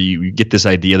getting, so you get this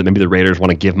idea that maybe the Raiders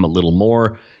want to give him a little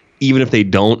more. Even if they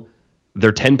don't,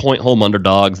 they're 10-point home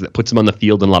underdogs. That puts him on the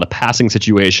field in a lot of passing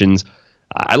situations.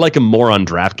 I like him more on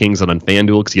DraftKings than on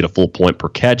FanDuel because you get a full point per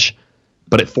catch.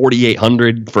 But at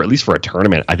 4,800, for at least for a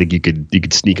tournament, I think you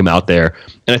could sneak him out there.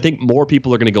 And I think more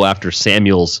people are going to go after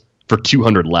Samuels for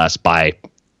 200 less by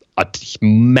a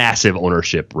massive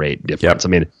ownership rate difference. Yep.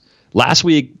 I mean, last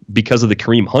week, because of the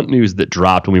Kareem Hunt news that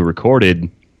dropped when we recorded,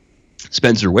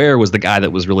 Spencer Ware was the guy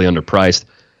that was really underpriced.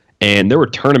 And there were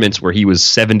tournaments where he was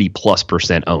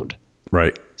 70+% owned.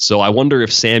 Right. So I wonder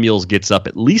if Samuels gets up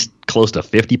at least close to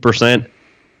 50%.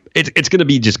 It's going to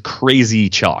be just crazy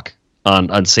chalk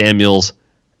on Samuels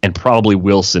and probably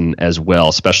Wilson as well,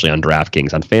 especially on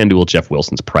DraftKings. On FanDuel, Jeff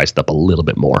Wilson's priced up a little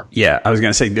bit more. Yeah, I was going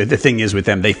to say, the thing is with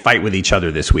them, they fight with each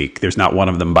other this week. There's not one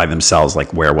of them by themselves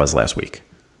like Ware was last week.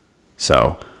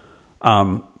 So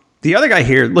the other guy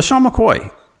here, LaShawn McCoy,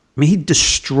 I mean, he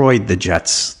destroyed the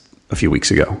Jets a few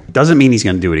weeks ago. Doesn't mean he's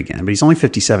going to do it again, but he's only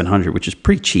 5,700, which is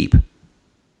pretty cheap.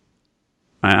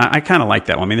 I kind of like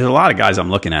that one. I mean, there's a lot of guys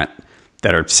I'm looking at.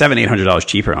 that are $700-800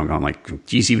 cheaper. I'm going like,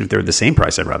 geez, even if they're the same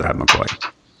price, I'd rather have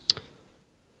McCoy.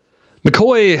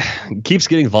 McCoy keeps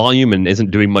getting volume and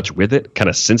isn't doing much with it kind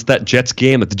of since that Jets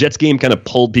game. But the Jets game kind of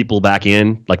pulled people back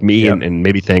in like me and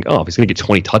maybe think, oh, if he's going to get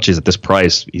 20 touches at this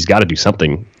price, he's got to do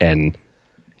something. And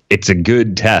it's a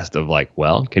good test of like,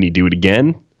 well, can he do it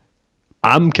again?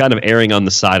 I'm kind of erring on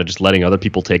the side of just letting other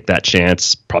people take that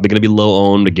chance. Probably going to be low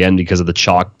owned again because of the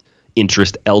chalk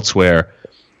interest elsewhere.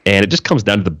 And it just comes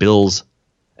down to the Bills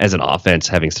as an offense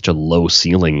having such a low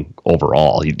ceiling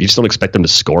overall. You just don't expect them to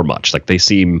score much. Like they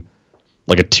seem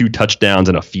like a 2 touchdowns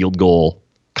and a field goal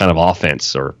kind of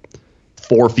offense, or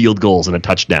 4 field goals and a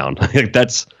touchdown.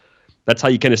 That's how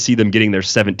you kind of see them getting their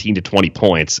 17 to 20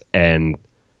 points. And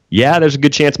yeah, there's a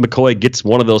good chance McCoy gets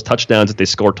one of those touchdowns if they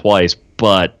score twice,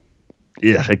 but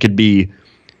yeah, it could be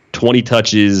 20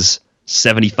 touches,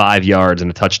 75 yards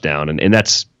and a touchdown. And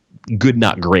that's good,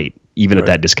 not great, even at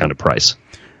that discounted price.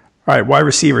 All right, wide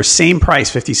receiver, same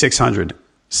price, $5,600.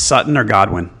 Sutton or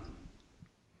Godwin?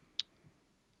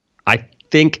 I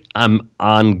think I'm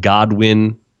on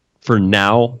Godwin for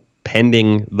now,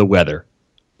 pending the weather.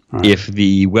 Right. If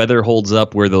the weather holds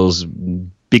up where those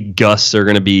big gusts are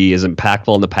going to be as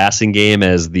impactful in the passing game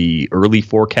as the early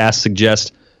forecasts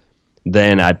suggest,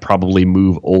 then I'd probably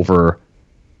move over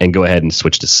and go ahead and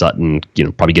switch to Sutton,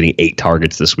 probably getting 8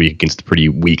 targets this week against a pretty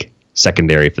weak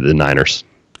secondary for the Niners.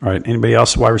 All right, anybody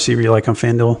else wide receiver you like on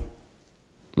FanDuel?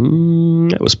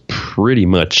 That was pretty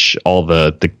much all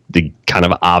the kind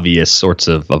of obvious sorts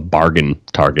of bargain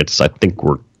targets. I think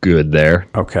we're good there.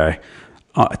 Okay.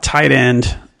 Tight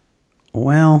end.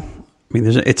 Well, I mean,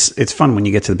 it's fun when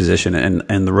you get to the position, and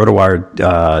the RotoWire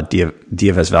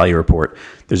DFS value report,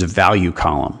 there's a value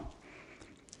column.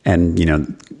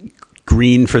 And,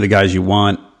 green for the guys you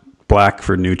want, black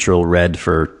for neutral, red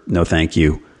for no thank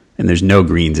you, and there's no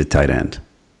greens at tight end.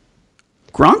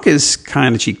 Gronk is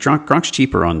kind of cheap. Gronk's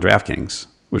cheaper on DraftKings,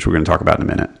 which we're going to talk about in a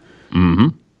minute. Mm-hmm.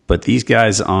 But these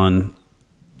guys on,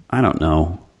 I don't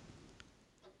know.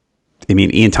 I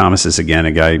mean, Ian Thomas is again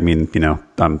a guy. I mean,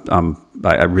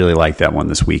 I really like that one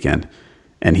this weekend,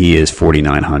 and he is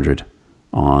 $4,900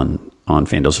 on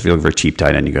FanDuel. So if you're looking for a cheap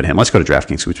tight end, you go to him. Let's go to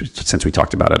DraftKings, since we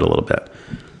talked about it a little bit.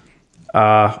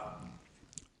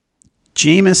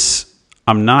 Jameis,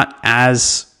 I'm not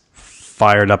as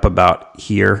fired up about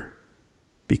here.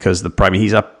 Because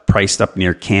he's priced up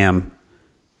near Cam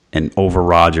and over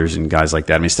Rodgers and guys like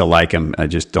that. I mean, I still like him. I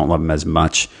just don't love him as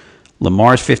much.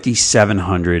 Lamar's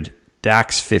 $5,700.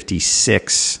 Dak's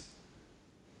 $56,000.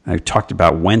 I talked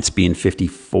about Wentz being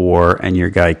 $54,000, and your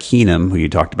guy Keenum, who you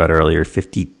talked about earlier,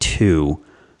 $52,000.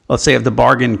 Let's say of the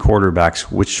bargain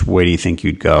quarterbacks, which way do you think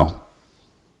you'd go?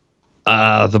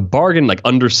 The bargain, like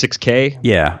under $6,000?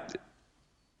 Yeah.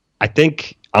 I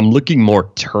think I'm looking more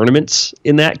tournaments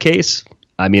in that case.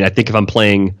 I mean, I think if I'm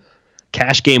playing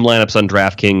cash game lineups on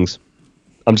DraftKings,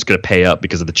 I'm just going to pay up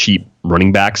because of the cheap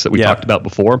running backs that we talked about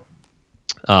before.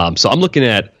 So I'm looking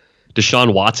at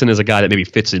Deshaun Watson as a guy that maybe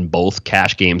fits in both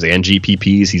cash games and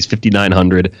GPPs. He's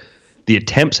 $5,900. The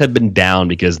attempts have been down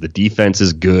because the defense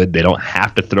is good. They don't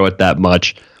have to throw it that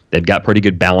much. They've got pretty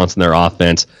good balance in their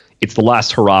offense. It's the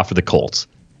last hurrah for the Colts.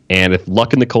 And if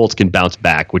Luck and the Colts can bounce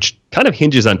back, which kind of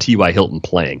hinges on T.Y. Hilton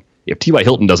playing. If T.Y.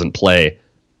 Hilton doesn't play,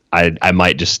 I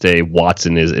might just stay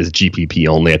Watson as GPP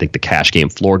only. I think the cash game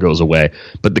floor goes away.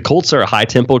 But the Colts are a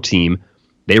high-tempo team.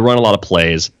 They run a lot of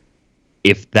plays.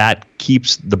 If that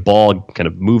keeps the ball kind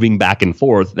of moving back and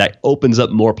forth, that opens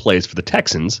up more plays for the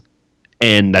Texans.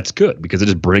 And that's good because it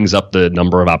just brings up the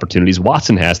number of opportunities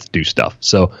Watson has to do stuff.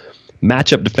 So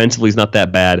matchup defensively is not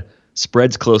that bad.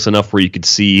 Spread's close enough where you could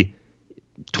see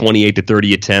 28 to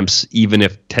 30 attempts, even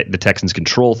if the Texans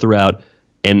control throughout.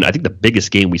 And I think the biggest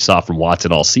game we saw from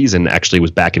Watson all season actually was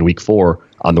back in week 4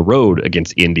 on the road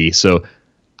against Indy. So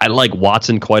I like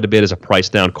Watson quite a bit as a price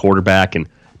down quarterback. And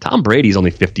Tom Brady's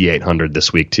only $5,800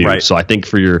 this week too. Right. So I think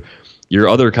for your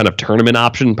other kind of tournament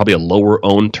option, probably a lower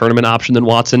owned tournament option than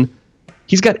Watson,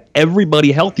 he's got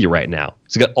everybody healthy right now.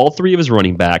 He's got all 3 of his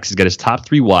running backs. He's got his top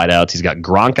 3 wideouts. He's got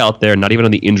Gronk out there, not even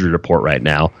on the injury report right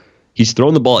now. He's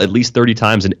thrown the ball at least 30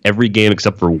 times in every game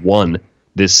except for 1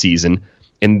 this season.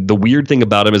 And the weird thing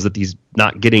about him is that he's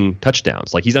not getting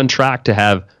touchdowns. Like, he's on track to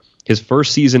have his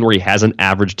first season where he hasn't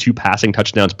averaged 2 passing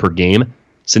touchdowns per game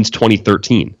since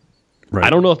 2013. Right.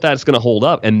 I don't know if that's going to hold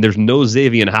up. And there's no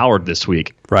Xavier Howard this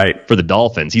week for the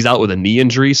Dolphins. He's out with a knee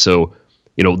injury. So,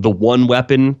 the one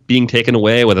weapon being taken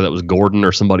away, whether that was Gordon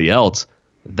or somebody else,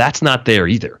 that's not there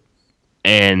either.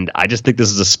 And I just think this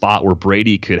is a spot where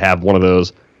Brady could have one of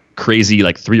those crazy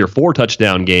 3 or 4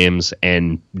 touchdown games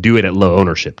and do it at low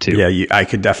ownership too. Yeah, I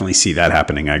could definitely see that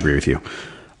happening. I agree with you.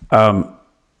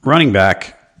 Running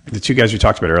back, the two guys we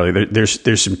talked about earlier,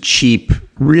 there's some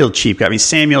real cheap guys. I mean,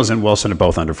 Samuels and Wilson are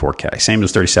both under 4K.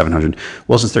 Samuels 3,700,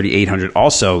 Wilson's 3,800.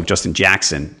 Also, Justin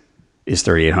Jackson is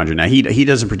 3,800. Now he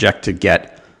doesn't project to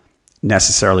get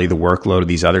necessarily the workload of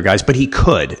these other guys, but he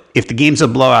could. If the game's a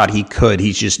blowout, he could.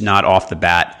 He's just not off the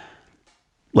bat,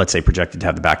 let's say, projected to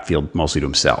have the backfield mostly to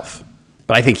himself.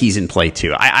 But I think he's in play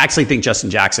too. I actually think Justin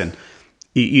Jackson,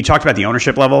 you talked about the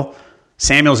ownership level.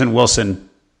 Samuels and Wilson,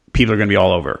 people are going to be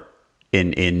all over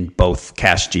in both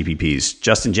cash GPPs.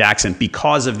 Justin Jackson,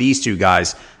 because of these two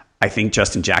guys, I think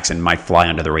Justin Jackson might fly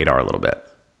under the radar a little bit.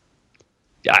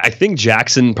 I think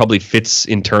Jackson probably fits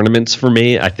in tournaments for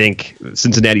me. I think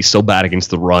Cincinnati's so bad against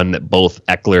the run that both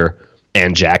Eckler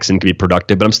and Jackson can be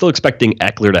productive, but I'm still expecting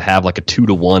Eckler to have like a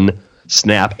 2-to-1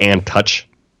 snap and touch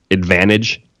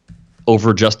advantage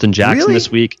over Justin Jackson this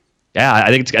week. Yeah,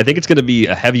 I think it's going to be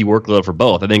a heavy workload for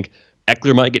both. I think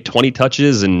Eckler might get 20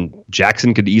 touches and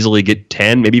Jackson could easily get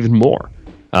 10, maybe even more.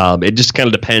 It just kind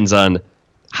of depends on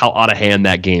how out of hand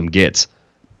that game gets.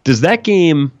 Does that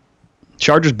game,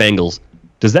 Chargers-Bengals,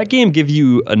 does that game give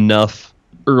you enough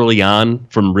early on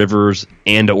from Rivers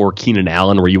and or Keenan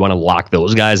Allen where you want to lock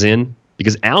those guys in?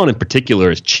 Because Allen in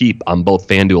particular is cheap on both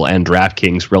FanDuel and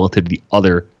DraftKings relative to the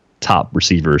other top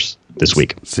receivers this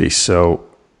week. Let's see, so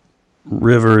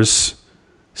Rivers,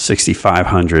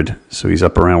 6,500. So he's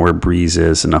up around where Breeze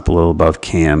is and up a little above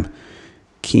Cam.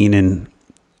 Keenan,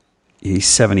 he's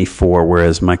 74,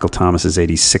 whereas Michael Thomas is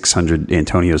 8,600.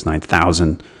 Antonio's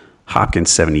 9,000. Hopkins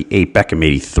 78, Beckham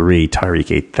 83,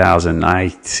 Tyreek 8,000. I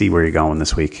see where you're going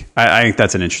this week. I think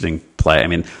that's an interesting play. I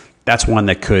mean, that's one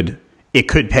that could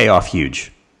pay off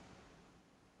huge.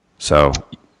 So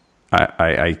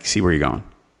I see where you're going.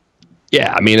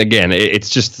 Yeah, I mean, again, it's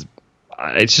just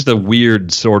a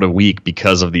weird sort of week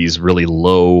because of these really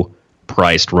low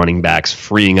priced running backs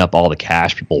freeing up all the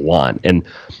cash people want. And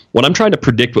when I'm trying to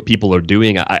predict what people are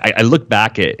doing, I look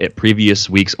back at previous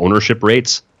week's ownership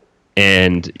rates.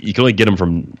 And you can only get them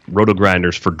from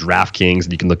Roto-Grinders for DraftKings,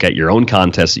 and you can look at your own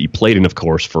contests that you played in, of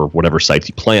course, for whatever sites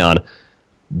you play on.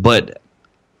 But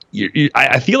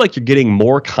I feel like you're getting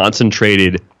more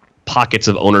concentrated pockets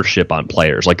of ownership on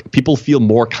players. Like, people feel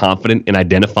more confident in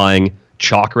identifying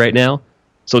chalk right now.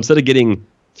 So instead of getting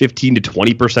 15 to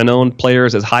 20% owned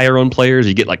players as higher owned players,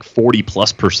 you get like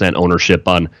 40+% ownership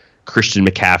on Christian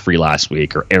McCaffrey last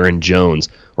week, or Aaron Jones,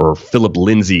 or Phillip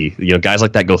Lindsay. Guys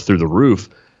like that go through the roof.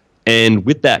 And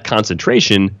with that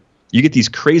concentration, you get these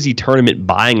crazy tournament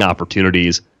buying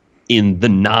opportunities in the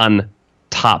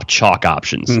non-top chalk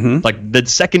options. Mm-hmm. Like the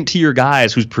second-tier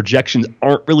guys whose projections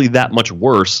aren't really that much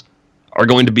worse are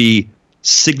going to be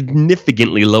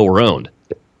significantly lower owned.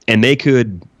 And they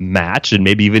could match and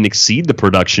maybe even exceed the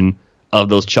production of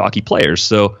those chalky players.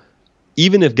 So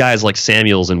even if guys like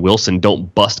Samuels and Wilson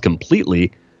don't bust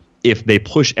completely, if they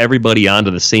push everybody onto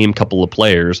the same couple of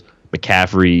players,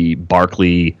 McCaffrey,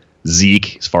 Barkley,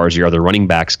 Zeke, as far as your other running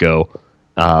backs go,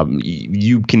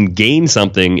 you can gain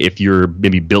something if you're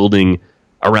maybe building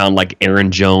around like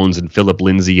Aaron Jones and Phillip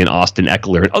Lindsay and Austin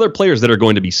Eckler and other players that are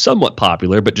going to be somewhat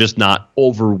popular, but just not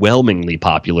overwhelmingly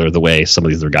popular the way some of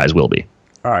these other guys will be.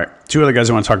 All right. Two other guys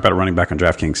I want to talk about a running back on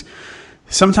DraftKings.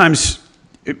 Sometimes,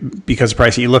 because of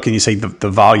pricing, you look and you say the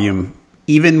volume,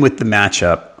 even with the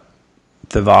matchup,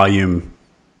 the volume,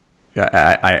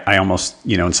 I almost,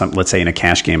 in some, let's say in a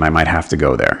cash game, I might have to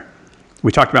go there.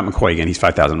 We talked about McCoy again. He's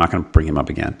 5,000. I'm not going to bring him up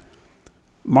again.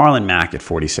 Marlon Mack at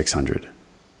 4,600.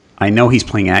 I know he's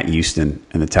playing at Houston,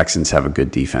 and the Texans have a good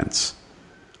defense.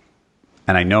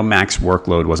 And I know Mack's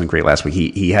workload wasn't great last week.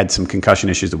 He had some concussion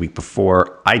issues the week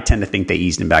before. I tend to think they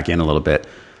eased him back in a little bit.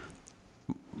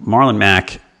 Marlon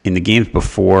Mack, in the games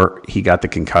before he got the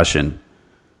concussion,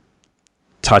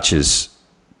 touches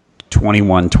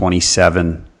 21,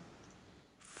 27,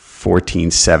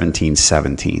 14, 17,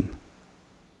 17.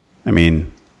 I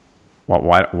mean,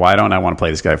 why don't I want to play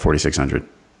this guy at 4,600?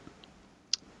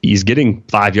 He's getting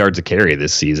 5 yards a carry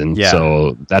this season,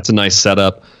 so that's a nice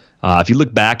setup. If you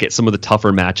look back at some of the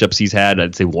tougher matchups he's had,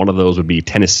 I'd say one of those would be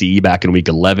Tennessee back in week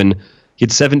 11. He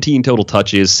had 17 total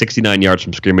touches, 69 yards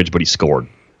from scrimmage, but he scored.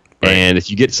 Right. And if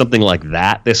you get something like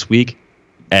that this week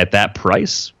at that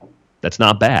price, that's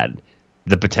not bad.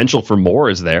 The potential for more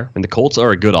is there, and the Colts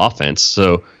are a good offense,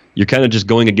 so you're kind of just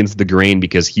going against the grain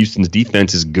because Houston's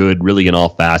defense is good really in all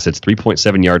facets.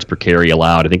 3.7 yards per carry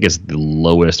allowed. I think it's the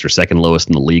lowest or second lowest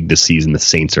in the league this season. The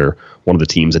Saints are one of the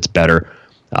teams that's better.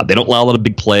 They don't allow a lot of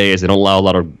big plays. They don't allow a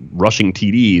lot of rushing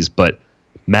TDs, but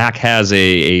Mack has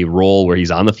a role where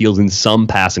he's on the field in some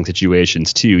passing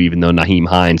situations too, even though Nyheim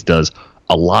Hines does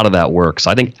a lot of that work.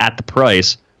 So I think at the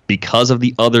price, because of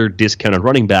the other discounted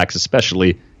running backs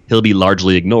especially, he'll be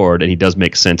largely ignored, and he does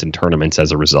make sense in tournaments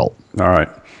as a result. All right.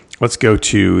 Let's go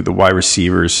to the wide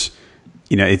receivers.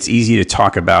 It's easy to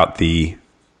talk about the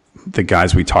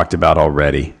guys we talked about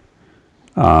already.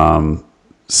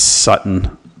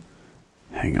 Sutton.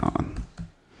 Hang on.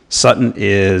 Sutton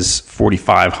is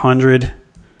 4,500.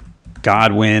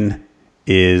 Godwin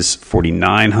is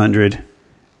 4,900.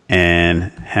 And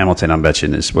Hamilton, I'm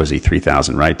betting, was he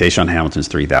 3,000, right? Deshaun Hamilton's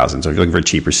 3,000. So if you're looking for a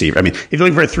cheap receiver, if you're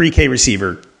looking for a 3K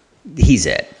receiver, he's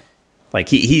it. Like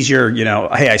he's your,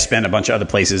 hey, I spend a bunch of other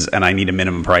places and I need a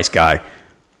minimum price guy.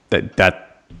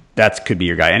 That could be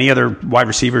your guy. Any other wide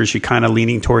receivers you kind of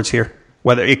leaning towards here?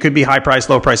 Whether it could be high price,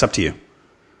 low price, up to you.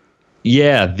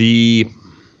 Yeah, the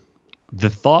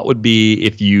thought would be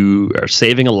if you are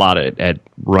saving a lot at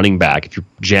running back, if you're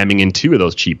jamming in two of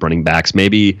those cheap running backs,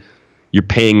 maybe you're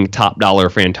paying top dollar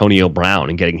for Antonio Brown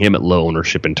and getting him at low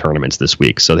ownership in tournaments this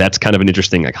week. So that's kind of an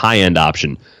interesting high-end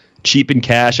option. Cheap in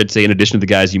cash, I'd say in addition to the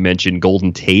guys you mentioned,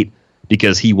 Golden Tate,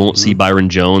 because he won't see Byron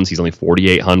Jones. He's only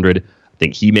 4,800. I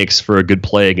think he makes for a good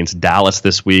play against Dallas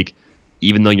this week.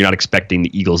 Even though you're not expecting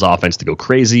the Eagles offense to go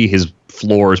crazy, his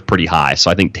floor is pretty high. So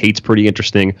I think Tate's pretty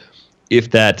interesting.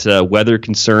 If that weather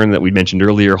concern that we mentioned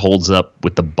earlier holds up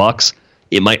with the Bucs,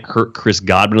 it might hurt Chris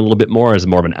Godwin a little bit more as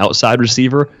more of an outside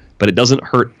receiver, but it doesn't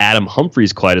hurt Adam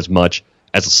Humphries quite as much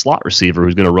as a slot receiver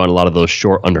who's going to run a lot of those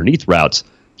short underneath routes.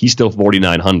 He's still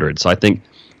 4,900. So I think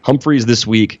Humphries this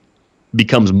week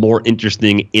becomes more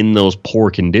interesting in those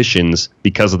poor conditions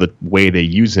because of the way they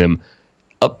use him.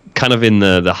 Up kind of in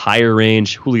the higher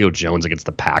range, Julio Jones against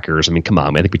the Packers. I mean, come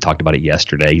on, man. I think we talked about it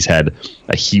yesterday. He's had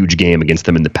a huge game against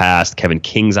them in the past. Kevin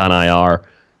King's on IR.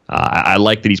 I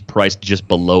like that he's priced just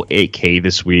below 8K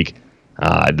this week.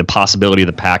 The possibility of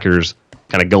the Packers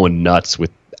kind of going nuts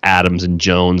with Adams and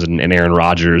Jones and Aaron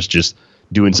Rodgers just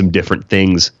doing some different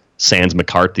things, sans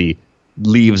McCarthy,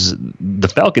 leaves the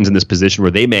Falcons in this position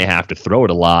where they may have to throw it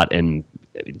a lot, and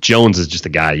Jones is just a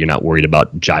guy you're not worried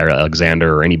about Jair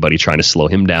Alexander or anybody trying to slow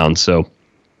him down. So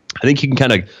I think you can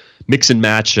kind of mix and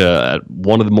match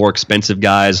one of the more expensive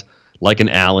guys like an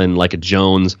Allen, like a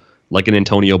Jones, like an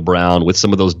Antonio Brown with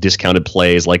some of those discounted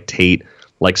plays like Tate,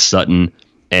 like Sutton,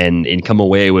 and come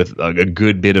away with a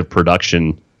good bit of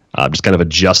production, just kind of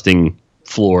adjusting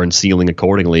floor and ceiling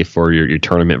accordingly for your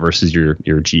tournament versus your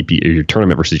GP, or your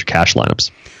tournament versus your cash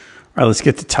lineups. All right, let's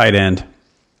get to tight end.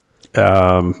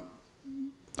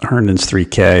 Herndon's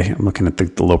 3K. I'm looking at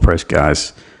the low price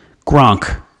guys.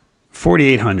 Gronk,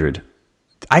 4,800.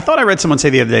 I thought I read someone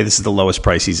say the other day this is the lowest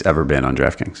price he's ever been on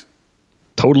DraftKings.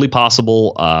 Totally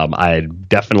possible. I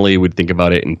definitely would think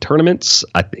about it in tournaments.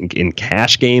 I think in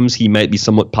cash games he might be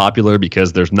somewhat popular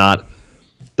because there's not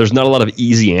a lot of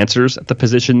easy answers at the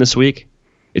position this week.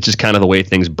 It's just kind of the way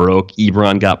things broke.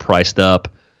 Ebron got priced up.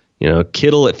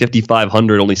 Kittle at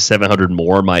 5,500, only 700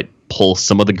 more might pull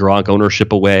some of the Gronk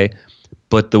ownership away.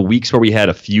 But the weeks where we had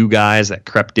a few guys that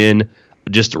crept in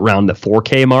just around the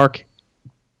 4K mark,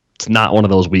 it's not one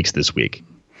of those weeks this week.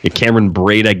 Cameron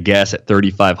Braid, I guess, at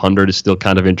 3,500 is still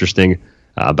kind of interesting.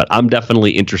 But I'm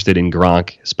definitely interested in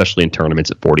Gronk, especially in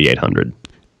tournaments at 4,800.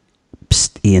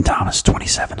 Psst, Ian Thomas,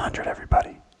 2,700,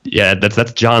 everybody. Yeah,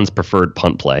 that's John's preferred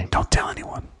punt play. Don't tell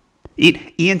anyone.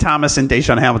 Ian Thomas and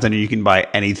Deshaun Hamilton, you can buy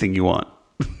anything you want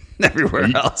everywhere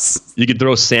else. You could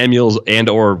throw Samuels and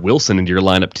or Wilson into your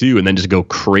lineup too, and then just go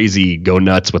crazy, go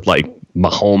nuts with like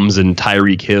Mahomes and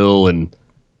Tyreek Hill and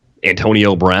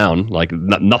Antonio Brown. Like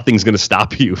nothing's going to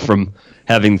stop you from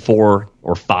having 4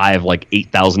 or 5 like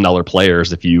 $8,000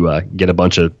 players if you get a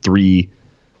bunch of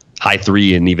high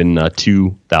 3 and even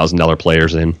 $2,000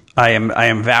 players in. I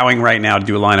am vowing right now to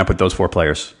do a lineup with those 4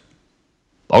 players.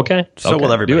 Okay. So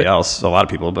will everybody else. A lot of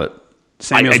people, but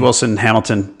Samuels, Wilson,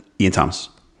 Hamilton, Ian Thomas.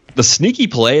 The sneaky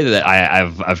play that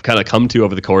I've kind of come to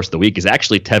over the course of the week is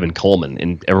actually Tevin Coleman,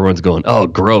 and everyone's going, "Oh,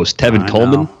 gross, Tevin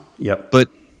Coleman." Yep. But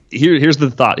here's the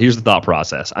thought. Here's the thought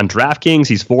process. On DraftKings,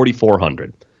 he's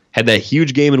 4,400. Had that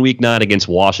huge game in Week 9 against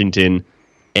Washington,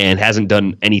 and hasn't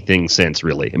done anything since.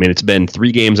 Really, I mean, it's been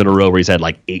 3 games in a row where he's had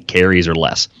like 8 carries or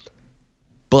less.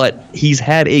 But he's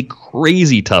had a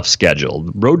crazy tough schedule.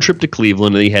 Road trip to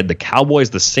Cleveland, and he had the Cowboys,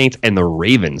 the Saints, and the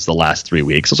Ravens the last 3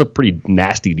 weeks. Those are pretty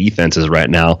nasty defenses right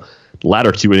now. The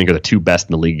latter 2, I think, are the 2 best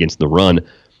in the league against the run.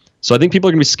 So I think people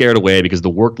are going to be scared away because the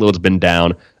workload's been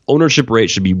down. Ownership rate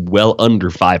should be well under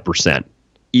 5%,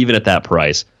 even at that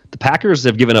price. The Packers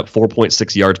have given up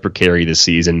 4.6 yards per carry this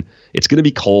season. It's going to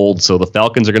be cold, so the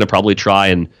Falcons are going to probably try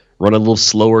and run a little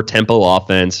slower tempo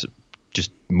offense,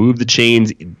 just move the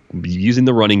chains using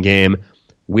the running game.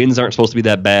 Winds aren't supposed to be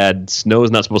that bad. Snow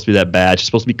is not supposed to be that bad. It's just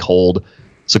supposed to be cold.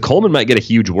 So Coleman might get a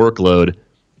huge workload,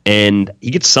 and he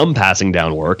gets some passing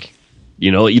down work.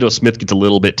 Ito Smith gets a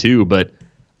little bit too, but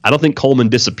I don't think Coleman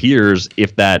disappears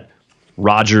if that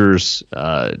Rodgers,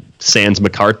 Sands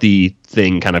McCarthy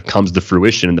thing kind of comes to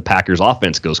fruition and the Packers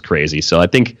offense goes crazy. So I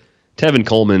think Tevin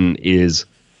Coleman is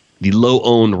the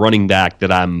low-owned running back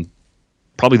that I'm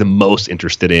probably the most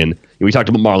interested in. We talked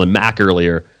about Marlon Mack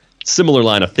earlier, similar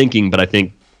line of thinking, but I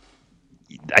think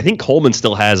Coleman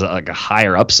still has a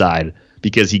higher upside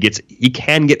because he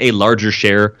can get a larger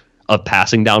share of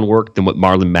passing down work than what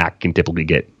Marlon Mack can typically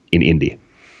get in Indy.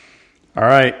 All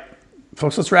right,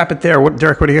 folks, let's wrap it there.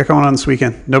 Derek, what do you got going on this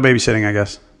weekend? No babysitting, I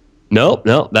guess. No.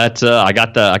 That I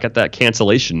got that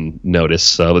cancellation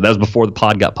notice. That was before the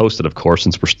pod got posted, of course,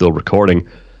 since we're still recording.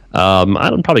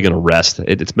 I'm probably going to rest.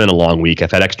 It's been a long week.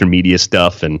 I've had extra media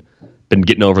stuff and been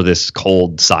getting over this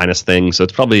cold sinus thing, so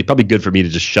it's probably good for me to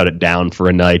just shut it down for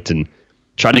a night and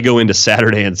try to go into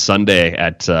Saturday and Sunday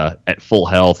at full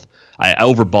health. I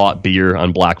overbought beer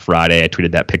on Black Friday. I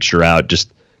tweeted that picture out,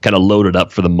 just kind of loaded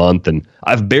up for the month, and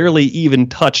I've barely even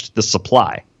touched the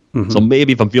supply. Mm-hmm. So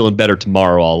maybe if I'm feeling better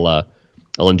tomorrow,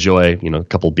 I'll enjoy a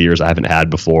couple beers I haven't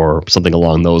had before, or something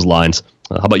along those lines.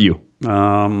 How about you?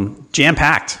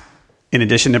 Jam-packed. In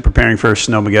addition to preparing for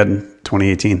Snowmageddon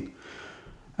 2018.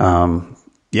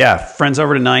 Friends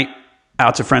over tonight,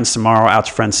 out to friends tomorrow, out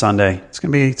to friends Sunday. It's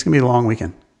gonna be a long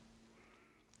weekend.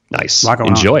 Nice.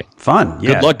 Enjoy. On. Fun.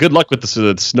 Yeah. Good luck with the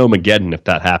Snowmageddon if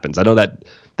that happens. I know that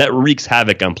wreaks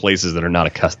havoc on places that are not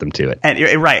accustomed to it.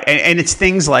 And right. And it's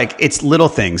things like, it's little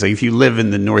things. Like if you live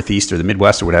in the Northeast or the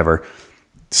Midwest or whatever,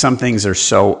 some things are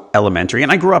so elementary.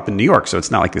 And I grew up in New York, so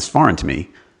it's not like this foreign to me.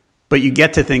 But you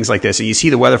get to things like this and you see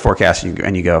the weather forecast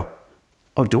and you go,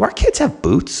 oh, do our kids have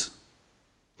boots?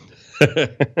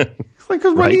 Like,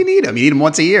 why do you need them? You need them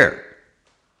once a year.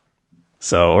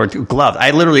 So, or gloves.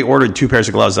 I literally ordered 2 pairs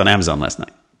of gloves on Amazon last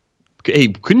night. Hey,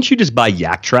 couldn't you just buy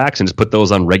Yak Tracks and just put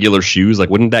those on regular shoes? Like,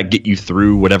 wouldn't that get you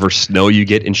through whatever snow you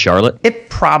get in Charlotte? It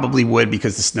probably would,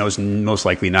 because the snow's most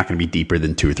likely not going to be deeper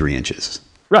than 2 or 3 inches.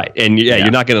 Right. And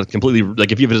you're not going to completely,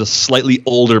 like, if you have a slightly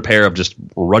older pair of just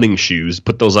running shoes,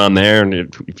 put those on there, and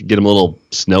if you get them a little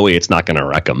snowy, it's not going to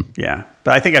wreck them. Yeah.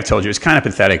 But I think I've told you, it's kind of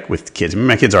pathetic with kids. I mean,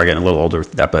 my kids are getting a little older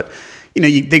with that, but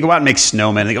they go out and make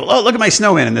snowmen, and they go, oh, look at my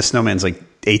snowman, and this snowman's like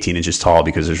 18 inches tall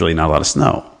because there's really not a lot of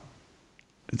snow.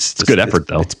 It's good effort,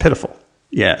 though. It's pitiful.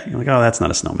 Yeah. You're like, oh, that's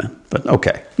not a snowman. But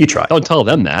okay, you try. Don't tell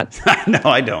them that. No,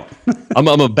 I don't. I'm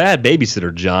a bad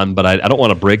babysitter, John, but I don't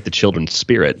want to break the children's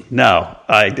spirit. No,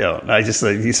 I don't. I just,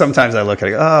 sometimes I look at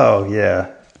it, oh, yeah.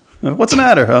 What's the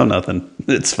matter? Oh, nothing.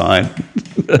 It's fine.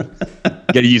 You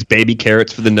got to use baby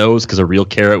carrots for the nose because a real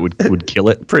carrot would kill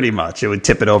it. Pretty much. It would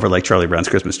tip it over like Charlie Brown's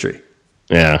Christmas tree.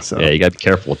 Yeah. So. Yeah, you got to be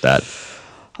careful with that.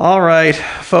 All right,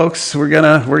 folks, we're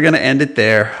gonna end it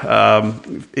there.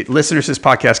 Listeners to this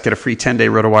podcast get a free 10-day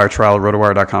RotoWire trial at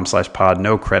rotowire.com/pod.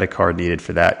 No credit card needed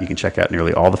for that. You can check out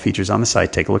nearly all the features on the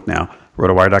site. Take a look now,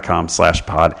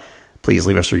 rotowire.com/pod. Please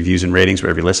leave us reviews and ratings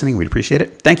wherever you're listening. We'd appreciate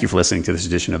it. Thank you for listening to this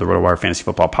edition of the RotoWire Fantasy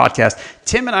Football Podcast.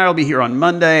 Tim and I will be here on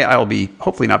Monday. I will be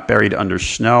hopefully not buried under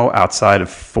snow outside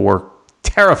of 4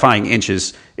 terrifying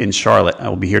inches in Charlotte. I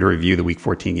will be here to review the Week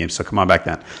 14 games, so come on back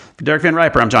then. For Derek Van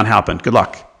Riper, I'm John Halpin. Good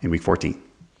luck in Week 14.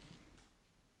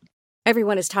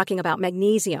 Everyone is talking about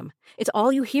magnesium. It's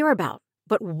all you hear about.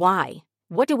 But why?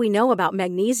 What do we know about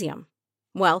magnesium?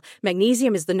 Well,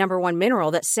 magnesium is the #1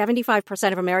 mineral that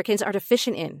 75% of Americans are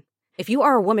deficient in. If you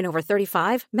are a woman over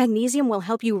 35, magnesium will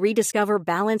help you rediscover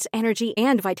balance, energy,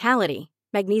 and vitality.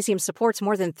 Magnesium supports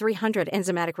more than 300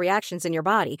 enzymatic reactions in your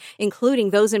body, including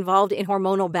those involved in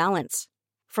hormonal balance.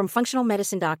 From functional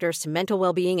medicine doctors to mental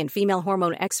well-being and female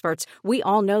hormone experts, we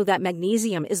all know that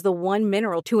magnesium is the one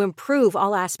mineral to improve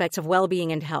all aspects of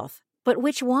well-being and health. But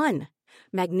which one?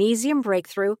 Magnesium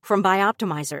Breakthrough from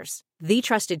Bioptimizers, the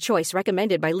trusted choice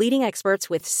recommended by leading experts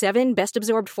with 7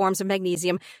 best-absorbed forms of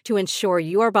magnesium to ensure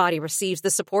your body receives the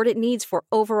support it needs for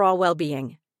overall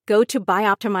well-being. Go to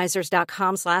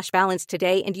bioptimizers.com/balance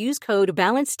today and use code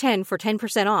BALANCE10 for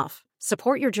 10% off.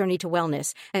 Support your journey to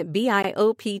wellness at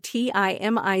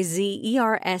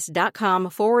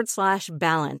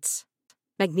bioptimizers.com/balance.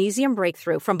 Magnesium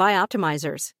Breakthrough from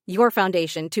Bioptimizers, your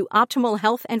foundation to optimal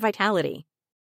health and vitality.